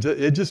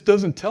 It just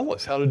doesn't tell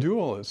us how to do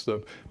all that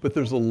stuff. But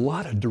there's a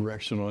lot of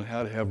direction on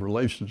how to have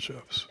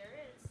relationships.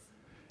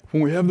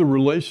 When we have the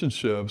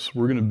relationships,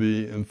 we're going to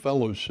be in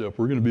fellowship.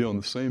 We're going to be on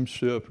the same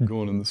ship,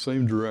 going in the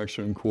same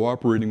direction,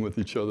 cooperating with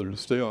each other to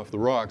stay off the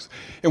rocks.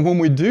 And when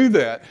we do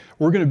that,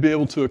 we're going to be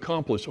able to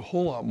accomplish a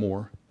whole lot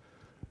more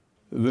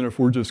than if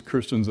we're just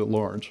Christians at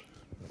large.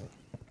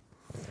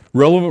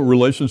 Relevant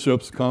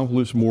relationships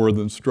accomplish more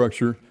than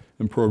structure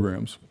and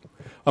programs.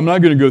 I'm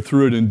not going to go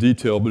through it in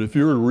detail, but if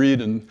you were to read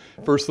in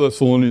 1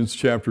 Thessalonians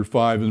chapter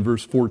 5 and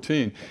verse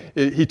 14,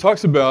 he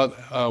talks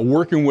about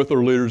working with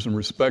our leaders and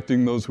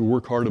respecting those who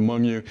work hard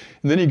among you.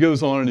 And then he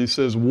goes on and he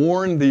says,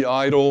 warn the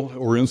idle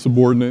or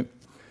insubordinate.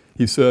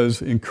 He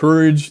says,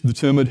 encourage the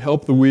timid,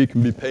 help the weak,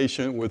 and be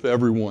patient with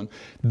everyone.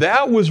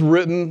 That was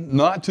written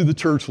not to the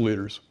church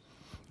leaders,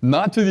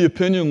 not to the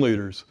opinion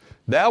leaders.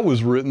 That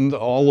was written to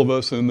all of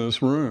us in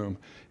this room,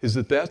 is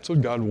that that's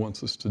what God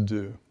wants us to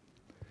do,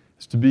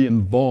 is to be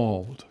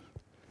involved,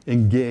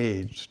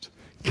 engaged,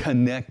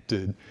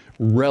 connected,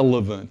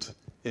 relevant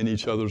in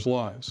each other's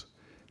lives.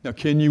 Now,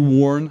 can you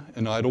warn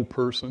an idle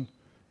person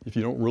if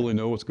you don't really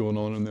know what's going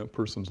on in that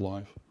person's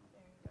life?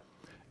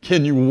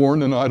 Can you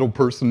warn an idle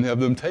person and have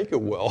them take it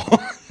well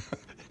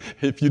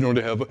if you don't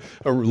have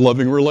a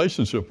loving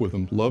relationship with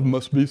them? Love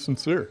must be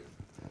sincere.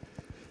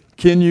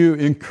 Can you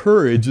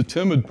encourage a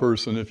timid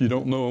person if you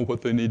don't know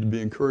what they need to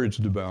be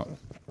encouraged about?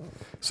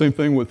 Same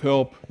thing with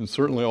help, and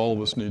certainly all of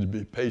us need to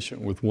be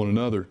patient with one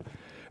another.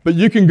 But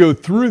you can go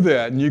through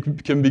that, and you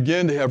can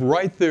begin to have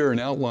right there an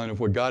outline of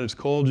what God has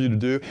called you to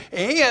do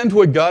and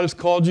what God has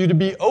called you to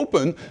be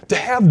open to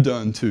have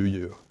done to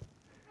you.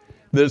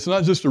 That it's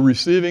not just a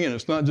receiving and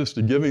it's not just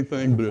a giving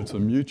thing, but it's a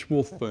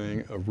mutual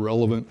thing of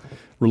relevant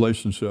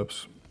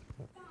relationships.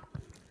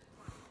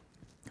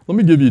 Let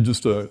me give you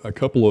just a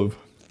couple of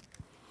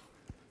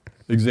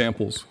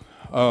examples.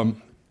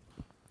 In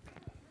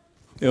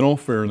all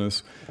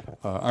fairness,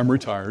 I'm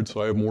retired,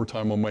 so I have more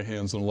time on my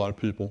hands than a lot of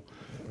people.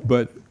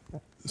 But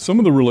some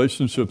of the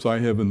relationships I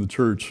have in the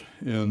church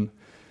in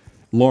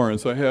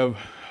Lawrence, I have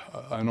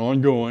an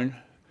ongoing,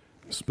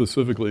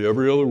 specifically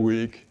every other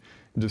week,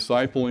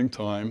 discipling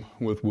time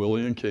with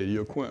Willie and Katie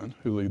O'Quinn,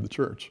 who lead the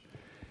church.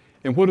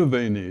 And what do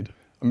they need?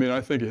 I mean, I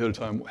think ahead of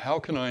time, how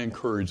can I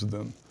encourage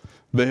them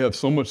They have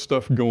so much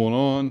stuff going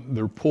on.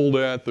 They're pulled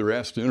at. They're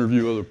asked to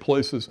interview other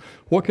places.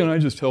 What can I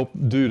just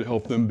do to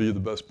help them be the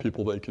best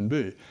people they can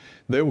be?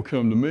 They will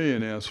come to me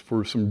and ask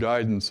for some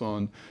guidance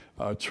on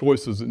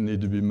choices that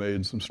need to be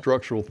made, some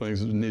structural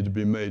things that need to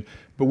be made.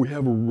 But we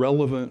have a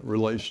relevant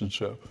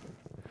relationship.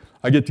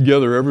 I get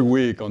together every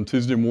week on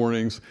Tuesday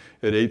mornings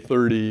at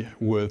 8:30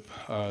 with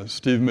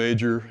Steve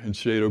Major and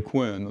Shade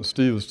O'Quinn. Now,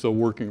 Steve is still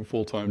working a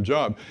full-time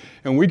job.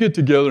 And we get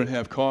together and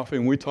have coffee,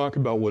 and we talk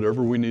about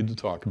whatever we need to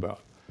talk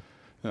about.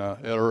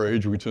 At our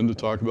age, we tend to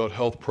talk about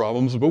health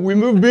problems, but we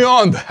move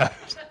beyond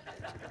that.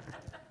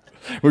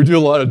 We do a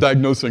lot of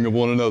diagnosing of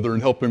one another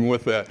and helping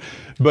with that.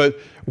 But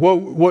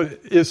what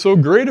is so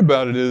great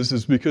about it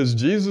is because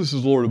Jesus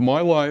is Lord of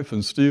my life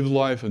and Steve's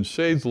life and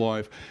Shade's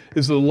life,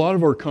 is that a lot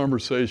of our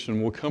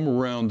conversation will come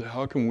around to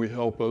how can we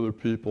help other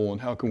people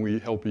and how can we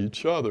help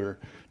each other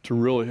to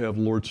really have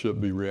Lordship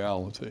be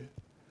reality.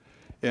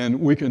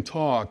 And we can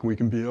talk, we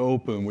can be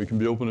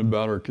open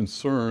about our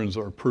concerns,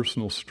 our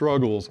personal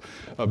struggles,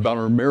 about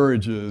our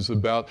marriages,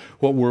 about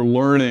what we're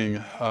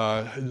learning,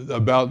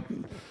 about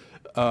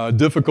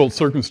difficult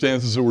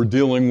circumstances that we're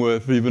dealing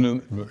with, even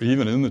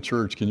in the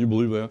church. Can you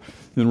believe that?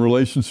 In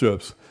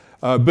relationships.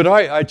 But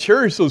I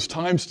cherish those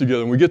times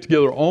together, and we get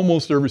together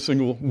almost every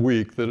single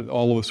week that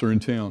all of us are in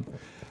town.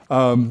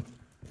 I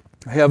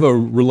have a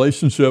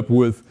relationship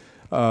with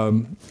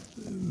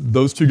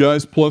those two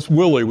guys plus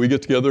Willie. We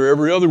get together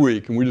every other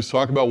week, and we just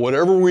talk about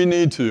whatever we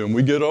need to, and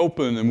we get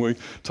open, and we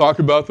talk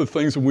about the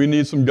things that we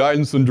need some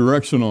guidance and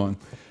direction on.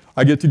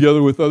 I get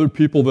together with other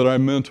people that I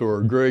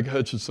mentor, Greg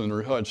Hutchinson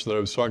or Hutch that I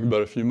was talking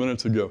about a few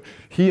minutes ago.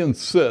 He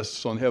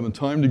insists on having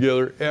time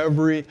together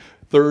every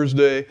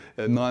Thursday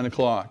at 9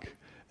 o'clock.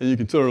 And you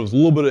can tell there's a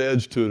little bit of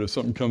edge to it if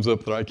something comes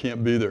up that I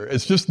can't be there.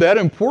 It's just that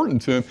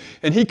important to him.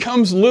 And he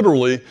comes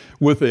literally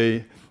with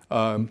a,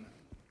 what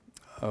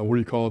do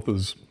you call it,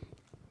 those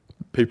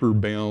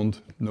paper-bound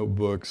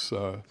notebooks.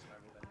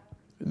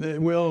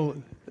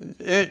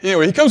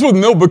 Anyway, he comes with a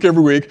notebook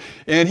every week,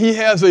 and he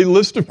has a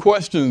list of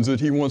questions that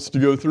he wants to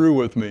go through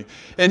with me.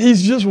 And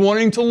he's just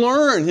wanting to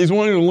learn. He's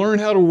wanting to learn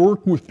how to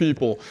work with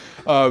people.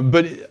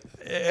 But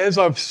as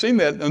I've seen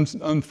that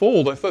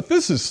unfold, I thought,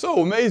 this is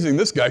so amazing.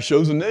 This guy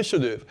shows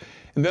initiative.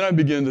 And then I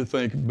began to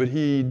think, but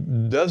he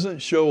doesn't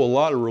show a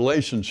lot of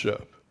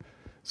relationship.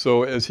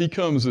 So as he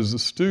comes as a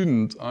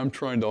student, I'm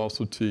trying to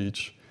also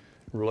teach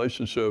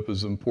relationship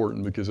is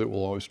important because it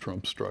will always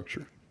trump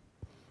structure.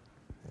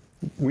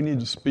 We need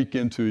to speak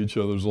into each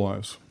other's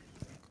lives.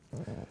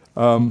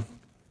 I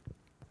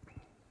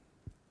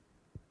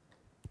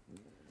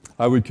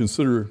would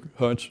consider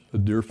Hutch a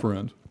dear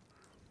friend,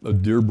 a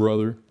dear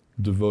brother,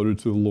 devoted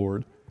to the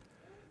Lord.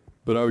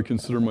 But I would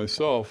consider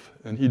myself,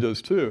 and he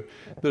does too,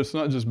 that it's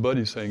not just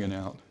buddies hanging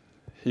out.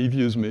 He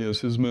views me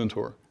as his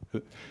mentor.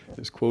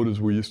 His quote, as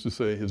we used to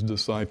say, his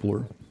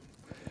discipler.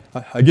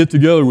 I get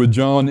together with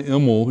John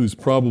Immel, who's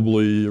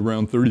probably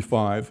around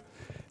 35.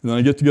 And then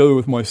I get together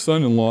with my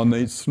son-in-law,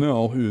 Nate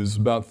Snell, who's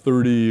about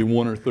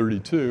 31 or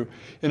 32,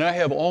 and I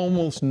have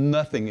almost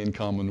nothing in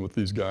common with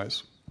these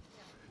guys.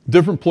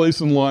 Different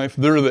place in life.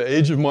 They're the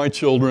age of my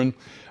children.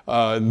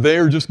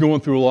 They're just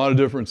going through a lot of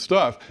different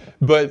stuff.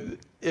 But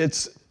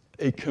it's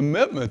a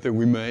commitment that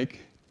we make,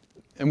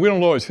 and we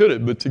don't always hit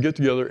it, but to get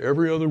together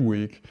every other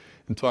week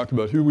and talk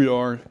about who we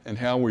are and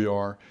how we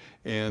are.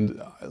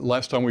 And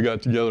last time we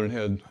got together and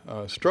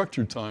had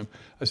structured time,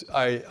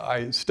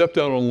 I stepped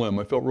out on a limb.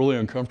 I felt really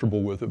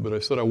uncomfortable with it, but I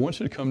said, I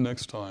want you to come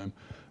next time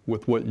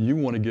with what you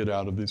want to get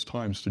out of these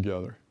times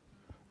together.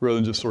 Rather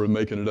than just sort of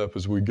making it up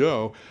as we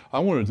go, I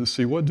wanted to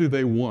see what do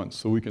they want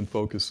so we can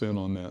focus in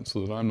on that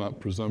so that I'm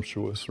not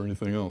presumptuous or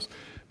anything else.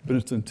 But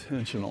it's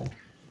intentional.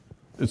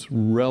 It's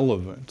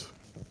relevant.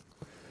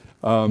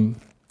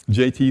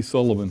 J.T.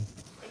 Sullivan.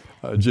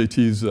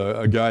 J.T.'s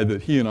a guy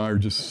that he and I are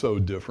just so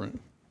different.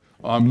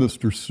 I'm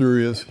Mr.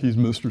 Serious, he's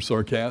Mr.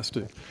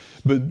 Sarcastic.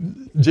 But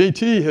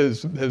JT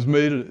has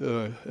made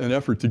an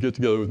effort to get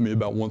together with me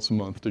about once a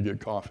month to get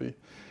coffee.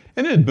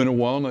 And it had been a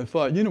while, and I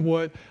thought, you know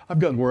what? I've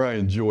gotten where I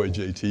enjoy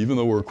JT, even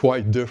though we're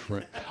quite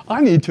different.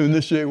 I need to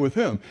initiate with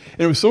him.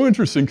 And it was so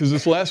interesting, because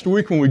this last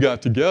week when we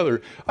got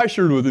together, I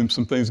shared with him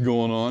some things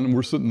going on, and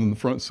we're sitting in the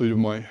front seat of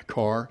my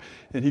car,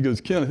 and he goes,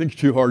 Ken, I think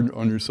you're too hard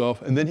on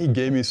yourself. And then he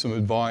gave me some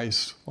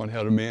advice on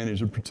how to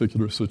manage a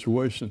particular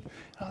situation.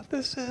 I thought,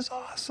 this is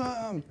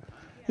awesome.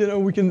 You know,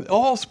 we can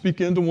all speak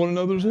into one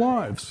another's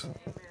lives.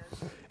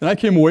 And I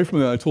came away from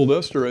that. I told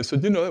Esther, I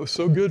said, you know, that was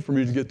so good for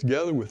me to get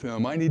together with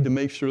him. I need to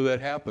make sure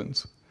that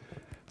happens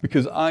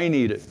because I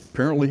need it.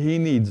 Apparently he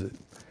needs it.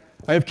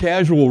 I have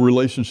casual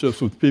relationships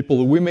with people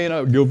that we may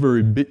not go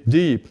very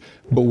deep,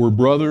 but we're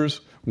brothers,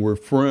 we're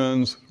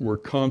friends, we're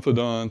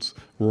confidants,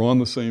 we're on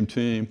the same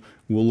team.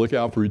 We'll look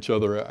out for each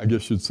other, I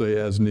guess you'd say,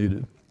 as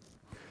needed.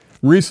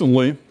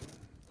 Recently,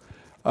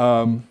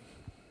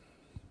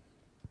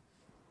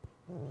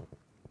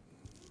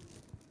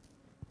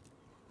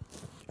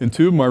 in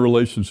two of my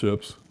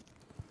relationships,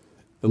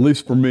 at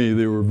least for me,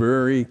 they were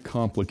very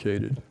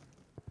complicated.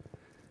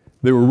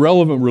 They were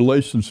relevant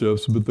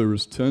relationships, but there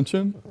was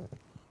tension,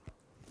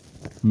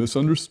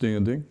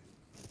 misunderstanding,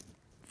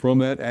 from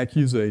that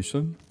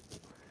accusation,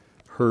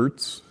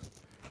 hurts,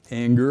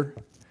 anger,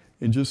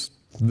 and just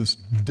this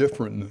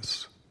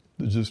differentness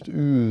that just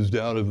oozed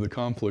out of the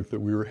conflict that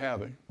we were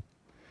having.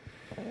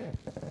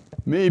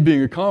 Me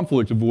being a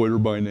conflict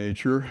avoider by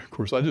nature, of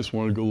course, I just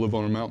wanted to go live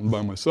on a mountain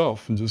by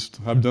myself and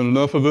I've done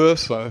enough of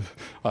this,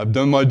 I've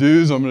done my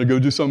dues, I'm going to go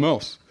do something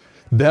else.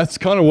 That's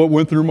kind of what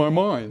went through my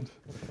mind.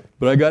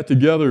 But I got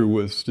together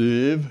with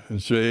Steve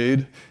and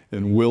Shade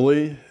and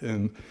Willie,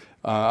 and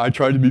I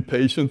tried to be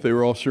patient. They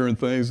were all sharing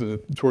things, and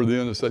toward the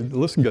end I said,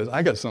 listen guys,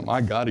 I got something I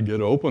got to get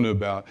open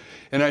about.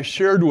 And I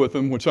shared with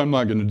them, which I'm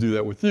not going to do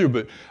that with you,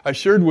 but I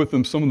shared with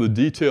them some of the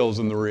details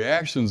and the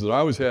reactions that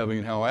I was having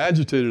and how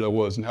agitated I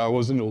was and how I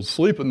wasn't able to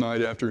sleep at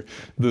night after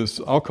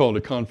this, I'll call it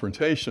a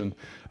confrontation,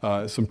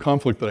 some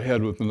conflict that I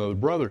had with another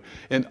brother.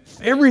 And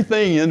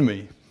everything in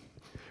me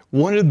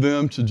wanted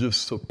them to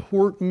just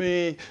support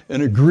me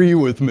and agree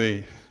with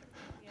me.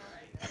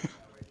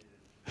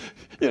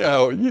 You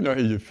know how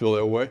you feel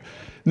that way.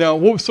 Now,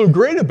 what was so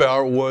great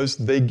about it was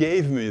they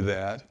gave me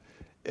that,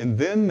 and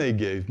then they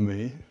gave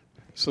me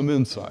some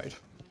insight.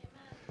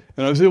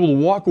 And I was able to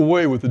walk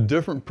away with a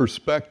different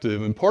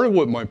perspective. And part of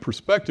what my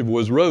perspective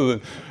was, rather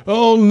than,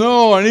 oh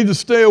no, I need to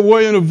stay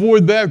away and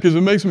avoid that because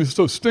it makes me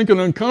so stinking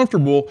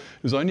uncomfortable,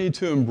 is I need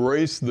to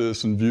embrace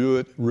this and view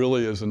it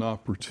really as an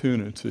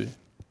opportunity.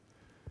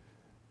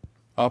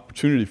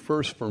 Opportunity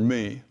first for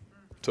me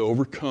to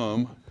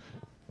overcome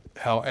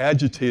how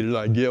agitated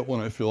I get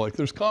when I feel like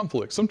there's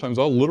conflict. Sometimes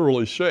I'll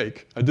literally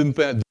shake. I didn't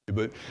that day,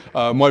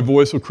 but my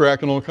voice will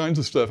crack and all kinds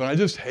of stuff. And I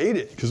just hate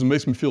it because it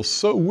makes me feel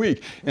so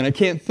weak and I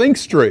can't think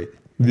straight.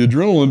 The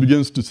adrenaline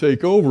begins to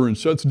take over and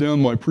shuts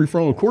down my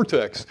prefrontal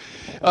cortex.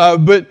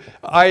 But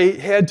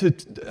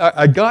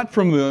I got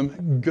from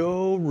them,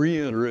 go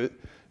reiterate,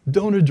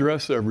 don't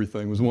address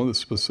everything was one of the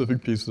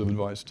specific pieces of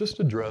advice. Just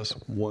address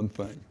one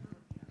thing.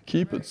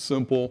 Keep it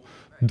simple.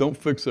 Don't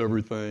fix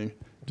everything.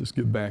 Just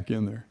get back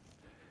in there.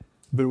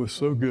 But it was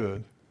so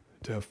good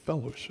to have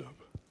fellowship,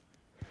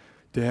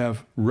 to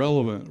have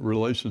relevant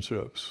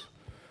relationships,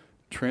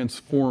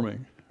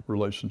 transforming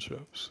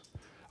relationships.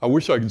 I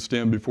wish I could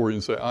stand before you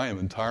and say, I am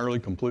entirely,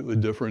 completely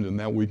different in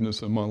that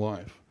weakness in my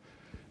life.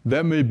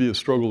 That may be a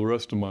struggle the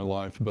rest of my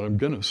life, but I'm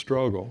going to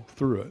struggle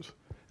through it.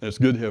 And it's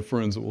good to have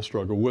friends that will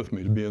struggle with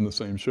me, to be in the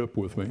same ship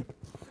with me.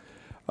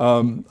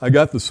 I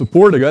got the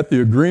support, I got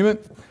the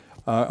agreement.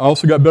 I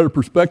also got better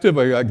perspective,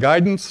 I got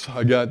guidance,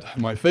 I got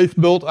my faith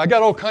built, I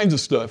got all kinds of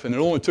stuff, and it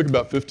only took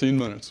about 15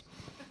 minutes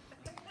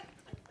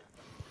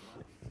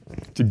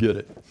to get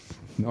it.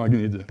 Now I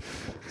need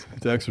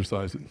to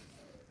exercise it.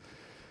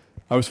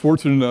 I was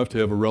fortunate enough to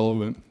have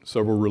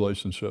several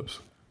relationships.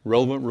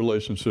 Relevant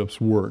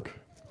relationships work.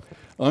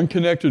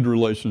 Unconnected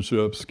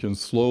relationships can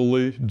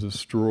slowly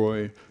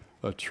destroy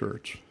a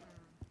church.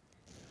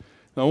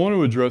 Now I want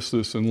to address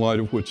this in light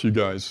of what you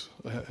guys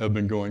have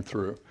been going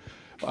through.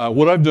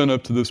 What I've done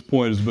up to this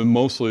point has been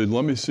mostly,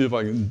 let me see if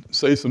I can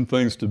say some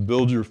things to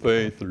build your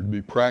faith or to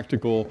be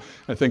practical.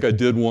 I think I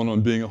did one on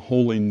being a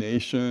holy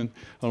nation.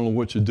 I don't know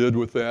what you did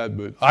with that,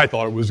 but I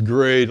thought it was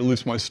great. At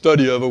least my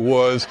study of it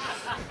was.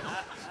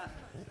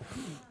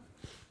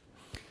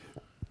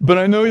 But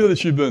I know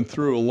that you've been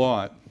through a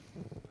lot.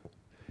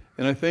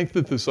 And I think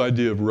that this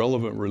idea of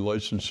relevant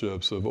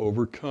relationships, of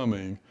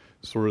overcoming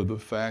sort of the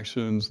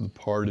factions, the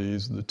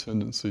parties, the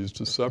tendencies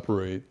to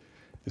separate,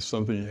 is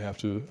something you have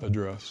to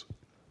address.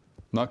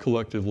 Not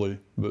collectively,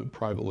 but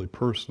privately,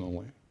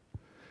 personally,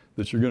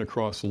 that you're going to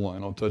cross the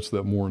line. I'll touch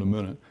that more in a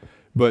minute.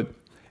 But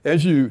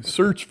as you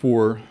search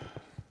for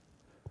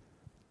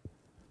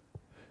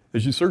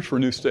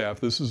new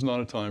staff, this is not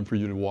a time for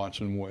you to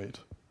watch and wait.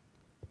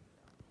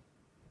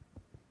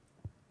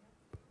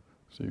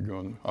 So you're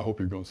going, I hope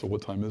you're going, so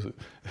what time is it?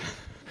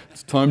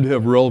 It's time to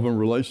have relevant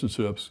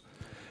relationships.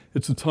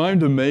 It's a time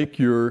to make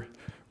your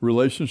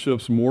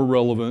relationships more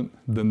relevant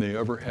than they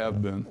ever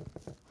have been,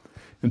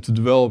 and to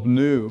develop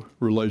new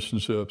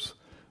relationships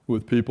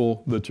with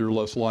people that you're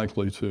less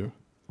likely to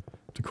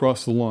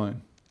cross the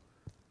line.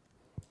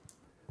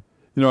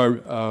 You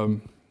know,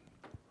 I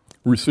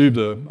received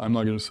I'm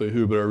not going to say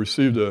who, but I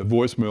received a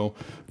voicemail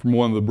from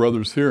one of the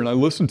brothers here, and I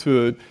listened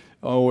to it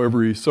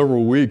every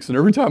several weeks, and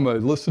every time I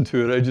listen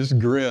to it, I just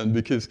grin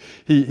because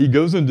he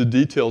goes into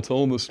detail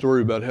telling the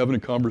story about having a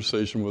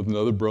conversation with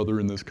another brother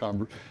in this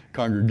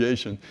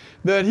congregation,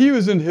 that he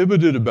was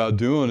inhibited about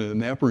doing it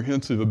and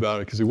apprehensive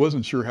about it because he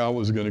wasn't sure how it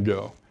was going to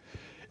go.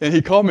 And he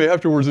called me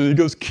afterwards and he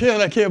goes, Ken,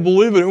 I can't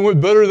believe it. It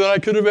went better than I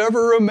could have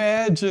ever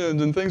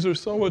imagined, and things are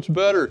so much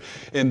better.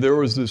 And there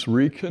was this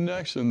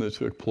reconnection that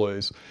took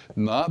place,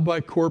 not by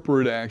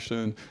corporate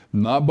action,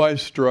 not by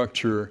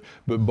structure,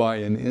 but by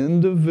an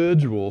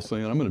individual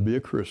saying, I'm going to be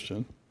a Christian.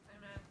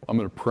 Amen. I'm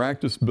going to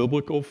practice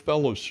biblical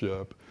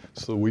fellowship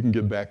so we can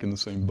get back in the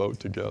same boat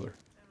together.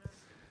 Amen.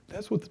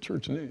 That's what the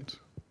church needs.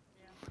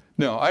 Yeah.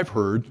 Now, I've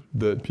heard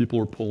that people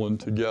are pulling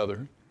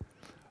together.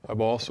 I've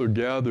also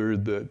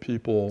gathered that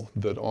people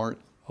that aren't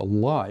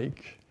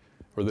alike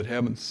or that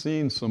haven't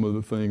seen some of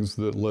the things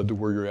that led to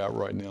where you're at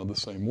right now the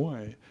same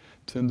way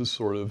tend to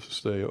sort of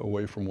stay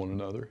away from one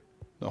another.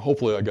 Now,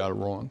 hopefully I got it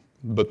wrong,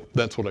 but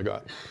that's what I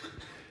got.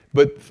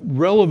 But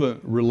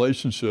relevant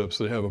relationships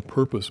that have a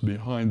purpose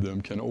behind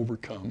them can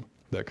overcome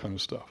that kind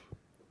of stuff.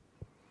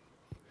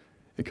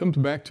 It comes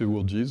back to,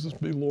 will Jesus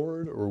be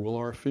Lord or will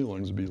our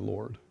feelings be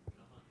Lord?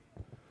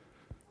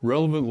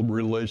 Relevant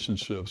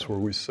relationships where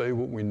we say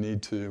what we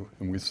need to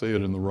and we say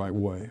it in the right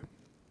way.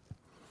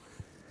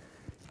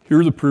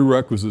 Here are the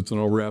prerequisites, and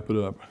I'll wrap it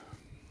up.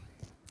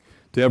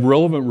 To have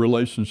relevant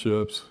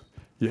relationships,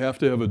 you have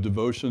to have a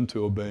devotion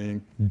to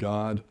obeying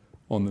God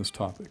on this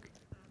topic.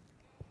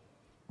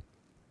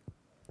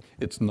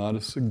 It's not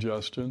a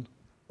suggestion.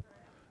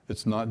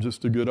 It's not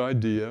just a good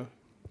idea.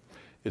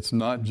 It's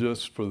not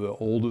just for the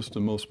oldest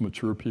and most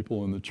mature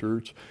people in the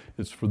church.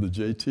 It's for the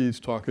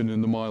JTs talking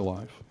into my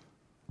life.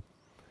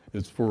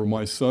 It's for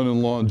my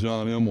son-in-law,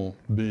 John Emmel,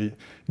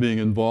 being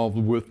involved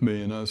with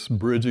me and us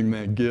bridging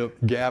that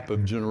gap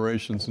of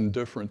generations and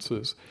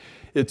differences.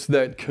 It's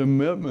that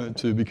commitment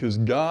to, because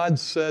God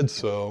said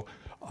so,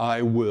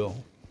 I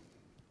will.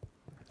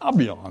 I'll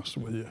be honest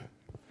with you.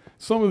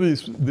 Some of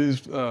these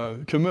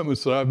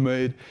commitments that I've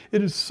made,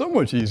 it is so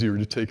much easier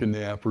to take a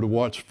nap or to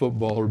watch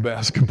football or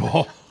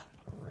basketball.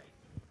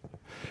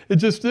 It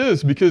just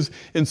is, because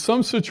in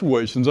some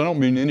situations, I don't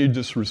mean any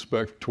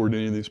disrespect toward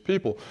any of these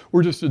people.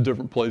 We're just at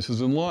different places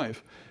in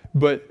life.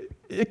 But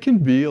it can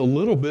be a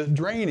little bit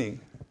draining.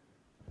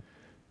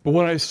 But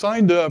when I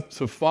signed up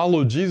to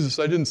follow Jesus,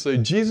 I didn't say,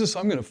 Jesus,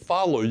 I'm going to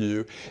follow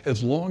you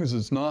as long as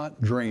it's not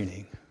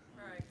draining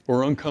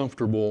or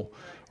uncomfortable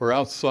or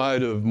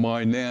outside of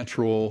my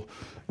natural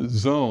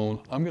zone.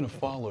 I'm going to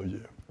follow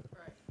you.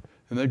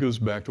 And that goes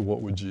back to,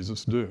 what would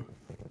Jesus do?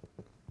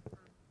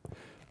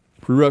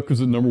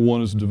 Prerequisite number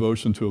 1 is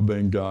devotion to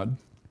obeying God.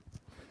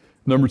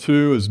 Number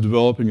 2 is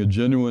developing a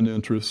genuine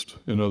interest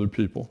in other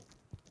people.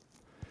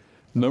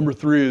 Number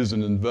 3 is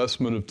an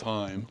investment of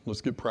time. Let's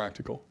get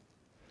practical.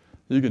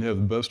 You can have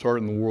the best heart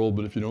in the world,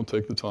 but if you don't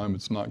take the time,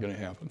 it's not going to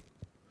happen.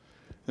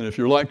 And if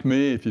you're like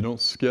me, if you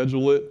don't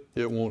schedule it,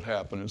 it won't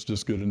happen. It's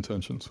just good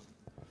intentions.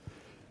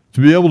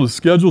 To be able to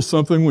schedule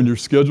something when your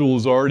schedule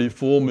is already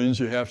full means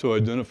you have to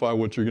identify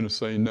what you're going to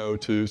say no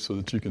to so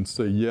that you can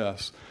say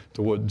yes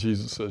to what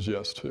Jesus says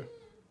yes to.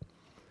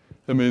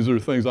 That means there are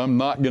things I'm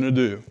not going to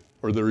do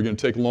or that are going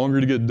to take longer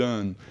to get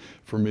done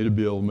for me to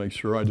be able to make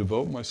sure I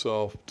devote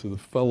myself to the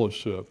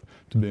fellowship,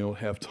 to be able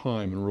to have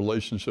time and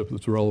relationship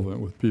that's relevant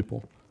with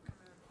people.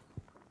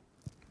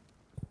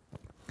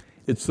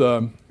 It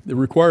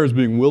requires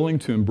being willing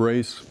to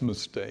embrace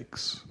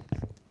mistakes.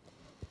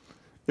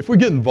 If we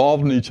get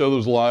involved in each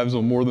other's lives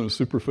on more than a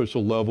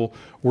superficial level,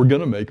 we're going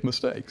to make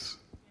mistakes.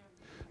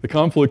 The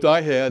conflict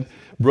I had,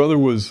 brother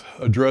was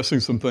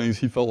addressing some things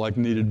he felt like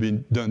needed to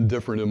be done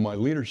different in my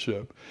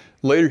leadership.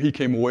 Later he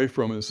came away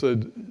from it and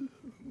said,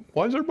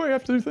 why does everybody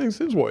have to do things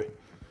his way?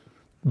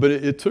 But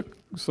it took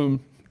some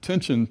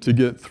tension to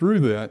get through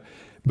that.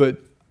 But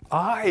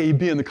I,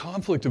 being the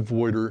conflict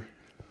avoider,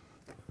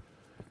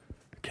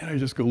 can't I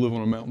just go live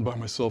on a mountain by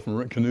myself and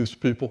rent canoes to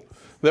people?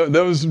 That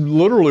was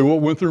literally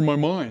what went through my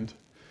mind.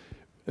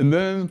 And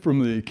then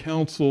from the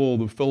council,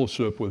 the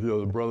fellowship with the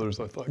other brothers,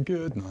 I thought,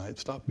 good night,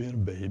 stop being a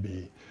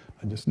baby.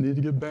 I just need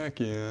to get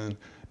back in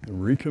and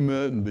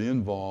recommit and be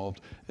involved.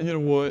 And you know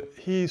what?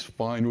 He's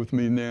fine with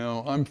me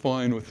now. I'm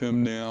fine with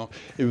him now.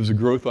 It was a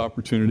growth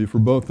opportunity for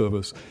both of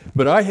us.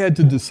 But I had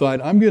to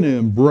decide I'm going to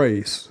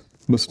embrace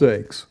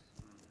mistakes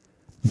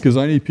because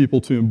I need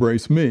people to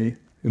embrace me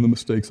in the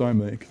mistakes I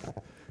make.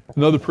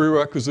 Another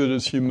prerequisite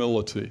is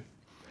humility.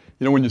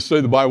 You know, when you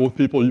study the Bible with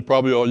people, you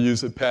probably all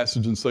use that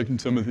passage in 2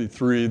 Timothy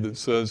 3 that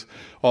says,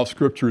 all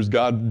Scripture is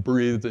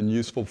God-breathed and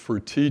useful for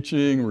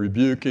teaching,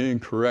 rebuking,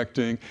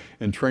 correcting,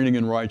 and training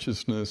in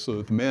righteousness, so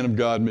that the man of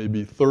God may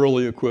be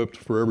thoroughly equipped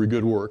for every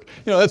good work.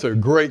 You know, that's a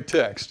great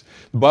text.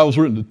 The Bible's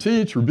written to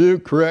teach,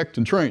 rebuke, correct,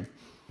 and train.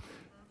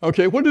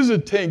 Okay, what does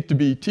it take to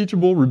be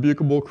teachable,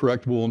 rebukable,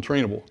 correctable, and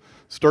trainable?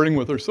 Starting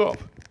with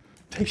ourselves.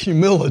 It takes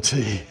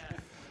humility.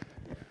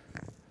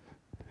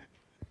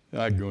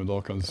 I can go into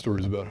all kinds of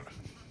stories about it.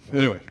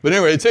 Anyway,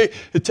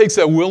 it takes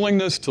that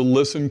willingness to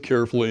listen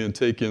carefully and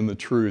take in the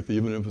truth,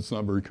 even if it's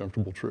not very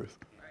comfortable truth.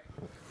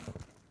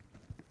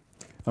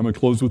 I'm going to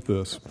close with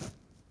this.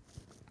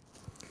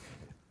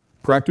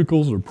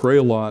 Practicals are pray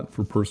a lot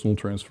for personal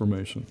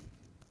transformation.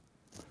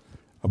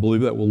 I believe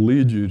that will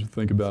lead you to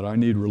think about, I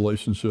need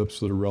relationships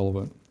that are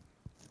relevant.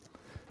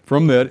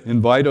 From that,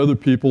 invite other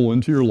people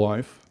into your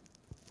life.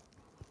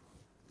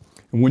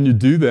 And when you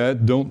do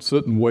that, don't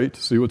sit and wait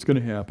to see what's going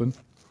to happen,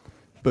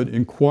 but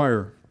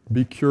inquire.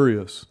 Be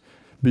curious,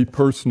 be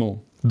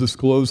personal,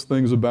 disclose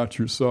things about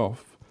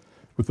yourself.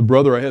 With the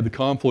brother I had the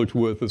conflict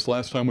with this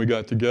last time we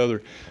got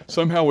together,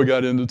 somehow we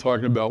got into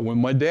talking about when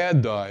my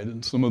dad died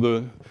and some of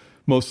the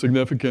most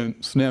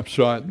significant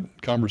snapshot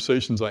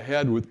conversations I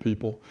had with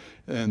people.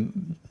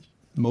 And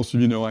most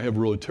of you know I have a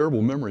really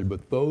terrible memory,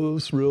 but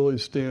those really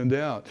stand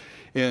out.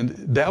 And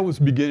that was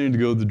beginning to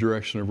go the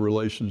direction of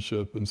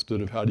relationship instead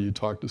of how do you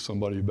talk to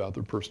somebody about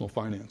their personal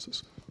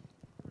finances.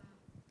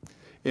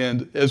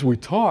 And as we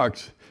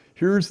talked,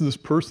 here's this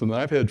person that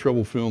I've had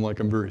trouble feeling like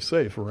I'm very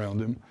safe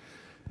around him.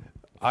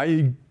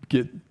 I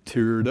get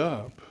teared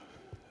up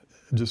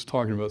just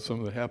talking about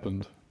something that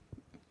happened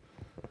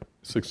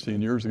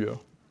 16 years ago.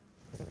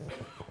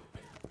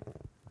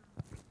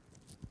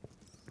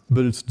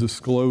 But it's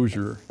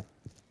disclosure.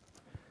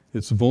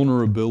 It's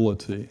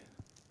vulnerability.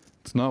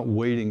 It's not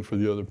waiting for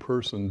the other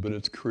person, but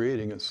it's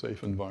creating a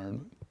safe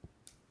environment.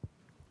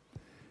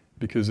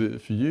 Because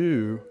if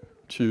you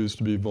choose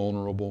to be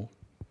vulnerable,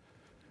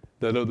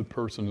 that other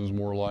person is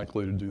more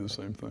likely to do the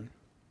same thing.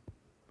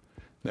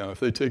 Now, if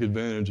they take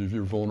advantage of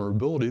your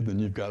vulnerability, then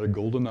you've got a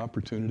golden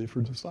opportunity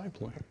for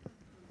discipling.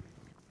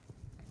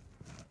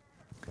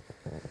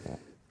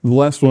 The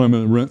last one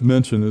I'm going to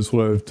mention is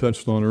what I've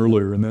touched on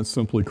earlier, and that's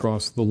simply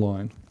cross the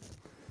line.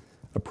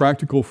 A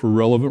practical for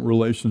relevant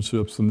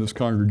relationships in this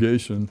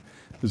congregation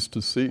is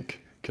to seek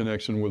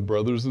connection with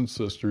brothers and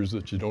sisters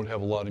that you don't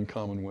have a lot in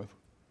common with.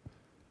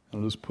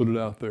 I'll just put it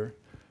out there.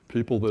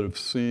 People that have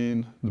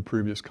seen the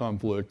previous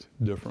conflict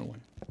differently.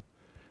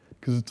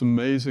 Because it's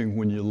amazing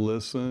when you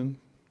listen,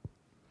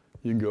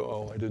 you can go,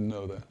 oh, I didn't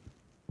know that.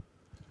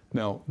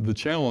 Now, the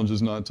challenge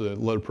is not to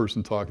let a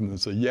person talk and then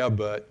say, yeah,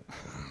 but...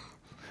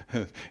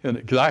 and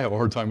because I have a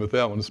hard time with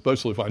that one,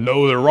 especially if I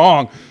know they're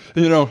wrong,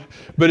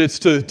 But it's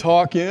to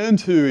talk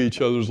into each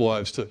other's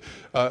lives.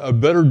 A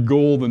better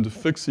goal than to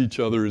fix each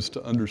other is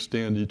to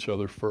understand each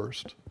other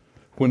first.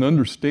 When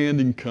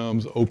understanding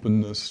comes,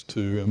 openness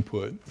to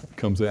input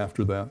comes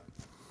after that.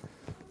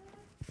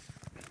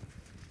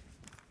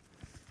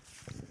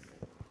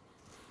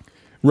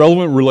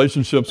 Relevant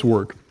relationships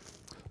work.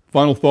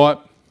 Final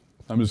thought.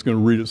 I'm just going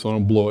to read it so I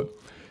don't blow it.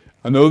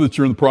 I know that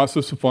you're in the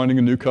process of finding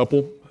a new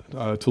couple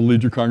to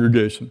lead your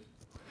congregation.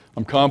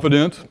 I'm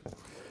confident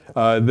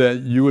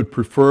that you would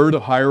prefer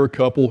to hire a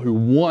couple who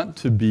want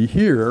to be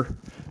here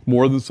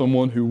more than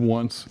someone who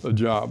wants a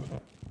job.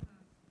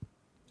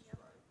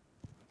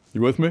 You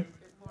with me?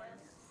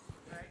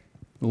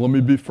 Now, let me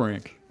be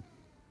frank.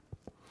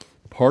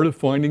 Part of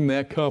finding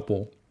that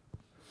couple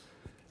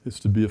is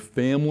to be a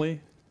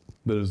family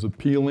that is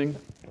appealing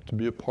to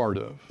be a part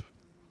of.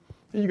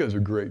 And you guys are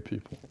great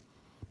people.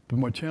 But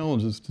my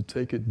challenge is to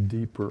take it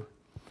deeper.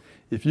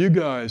 If you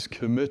guys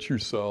commit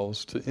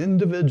yourselves to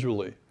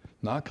individually,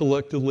 not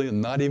collectively,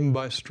 and not even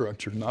by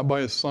structure, not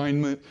by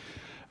assignment.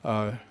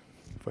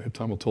 If I have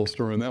time, I'll tell a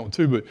story on that one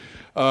too.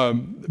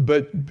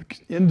 But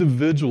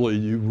individually,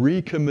 you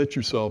recommit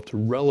yourself to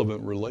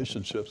relevant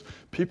relationships.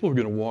 People are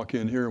going to walk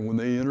in here, and when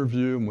they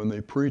interview and when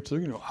they preach, they're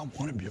going to go, I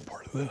want to be a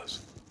part of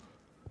this.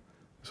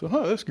 So,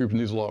 this group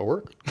needs a lot of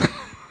work.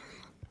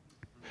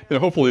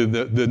 Hopefully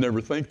they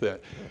never think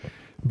that.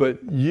 But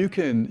you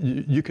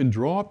can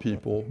draw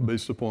people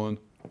based upon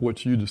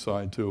what you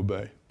decide to obey.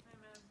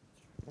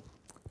 Amen.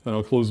 And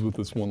I'll close with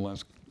this one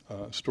last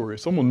story.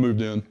 Someone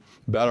moved in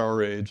about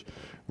our age.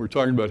 We're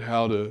talking about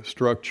how to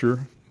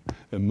structure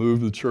and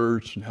move the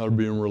church and how to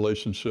be in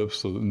relationships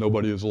so that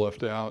nobody is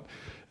left out.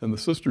 And the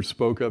sister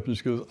spoke up and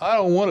she goes, I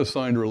don't want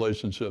assigned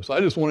relationships. I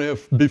just want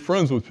to be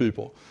friends with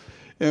people.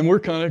 And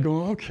we're kind of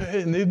going,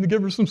 okay, need to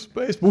give her some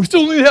space, but we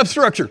still need to have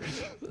structure.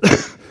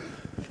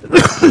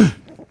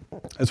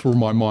 That's where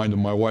my mind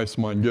and my wife's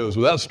mind goes.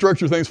 Without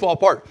structure, things fall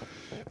apart.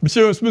 But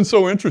it's been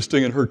so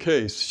interesting in her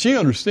case. She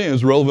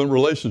understands relevant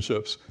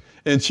relationships.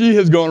 And she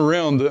has gone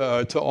around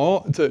not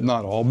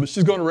all, but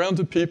she's gone around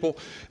to people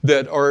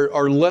that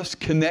are less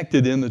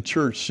connected in the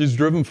church. She's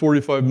driven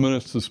 45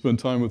 minutes to spend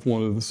time with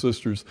one of the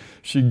sisters.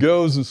 She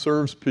goes and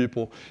serves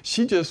people.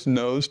 She just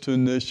knows to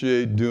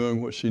initiate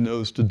doing what she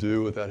knows to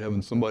do without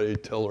having somebody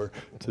tell her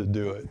to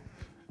do it.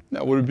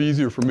 Now, would it be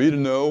easier for me to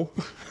know,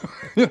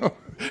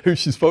 who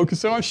she's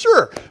focused on?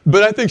 Sure.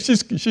 But I think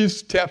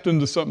she's tapped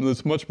into something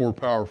that's much more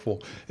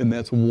powerful, and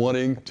that's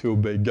wanting to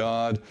obey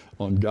God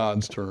on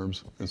God's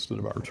terms instead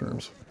of our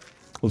terms.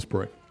 Let's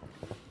pray.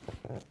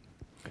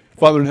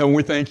 Father in heaven,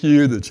 we thank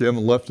you that you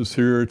haven't left us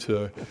here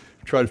to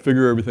try to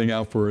figure everything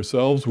out for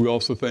ourselves. We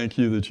also thank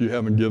you that you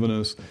haven't given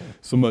us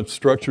so much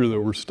structure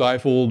that we're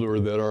stifled or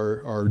that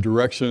our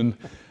direction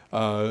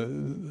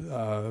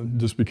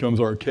just becomes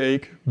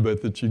archaic,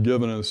 but that you've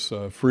given us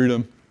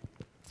freedom,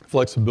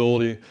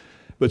 flexibility,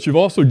 but you've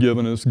also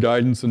given us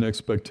guidance and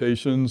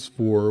expectations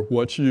for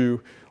what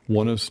you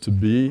want us to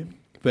be.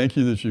 Thank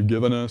you that you've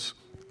given us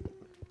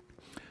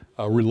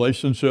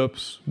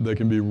relationships that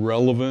can be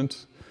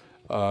relevant,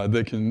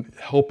 that can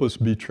help us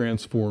be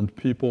transformed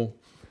people.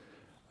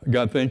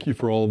 God, thank you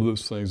for all of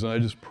those things. And I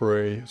just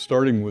pray,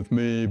 starting with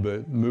me,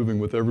 but moving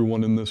with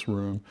everyone in this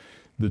room,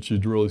 that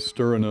you'd really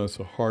stir in us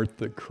a heart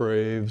that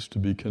craves to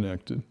be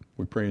connected.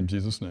 We pray in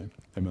Jesus' name.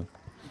 Amen.